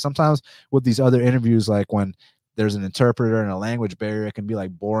show. Like, sometimes with these other interviews, like when there's an interpreter and a language barrier, it can be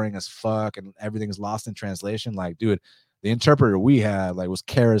like boring as fuck and everything's lost in translation. Like, dude, the interpreter we had like was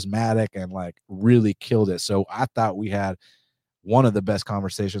charismatic and like really killed it. So I thought we had one of the best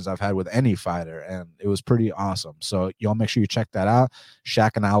conversations I've had with any fighter, and it was pretty awesome. So y'all make sure you check that out.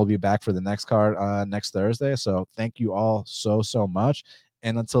 Shaq and I will be back for the next card next Thursday. So thank you all so much.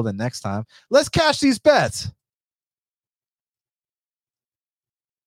 And until the next time, let's cash these bets.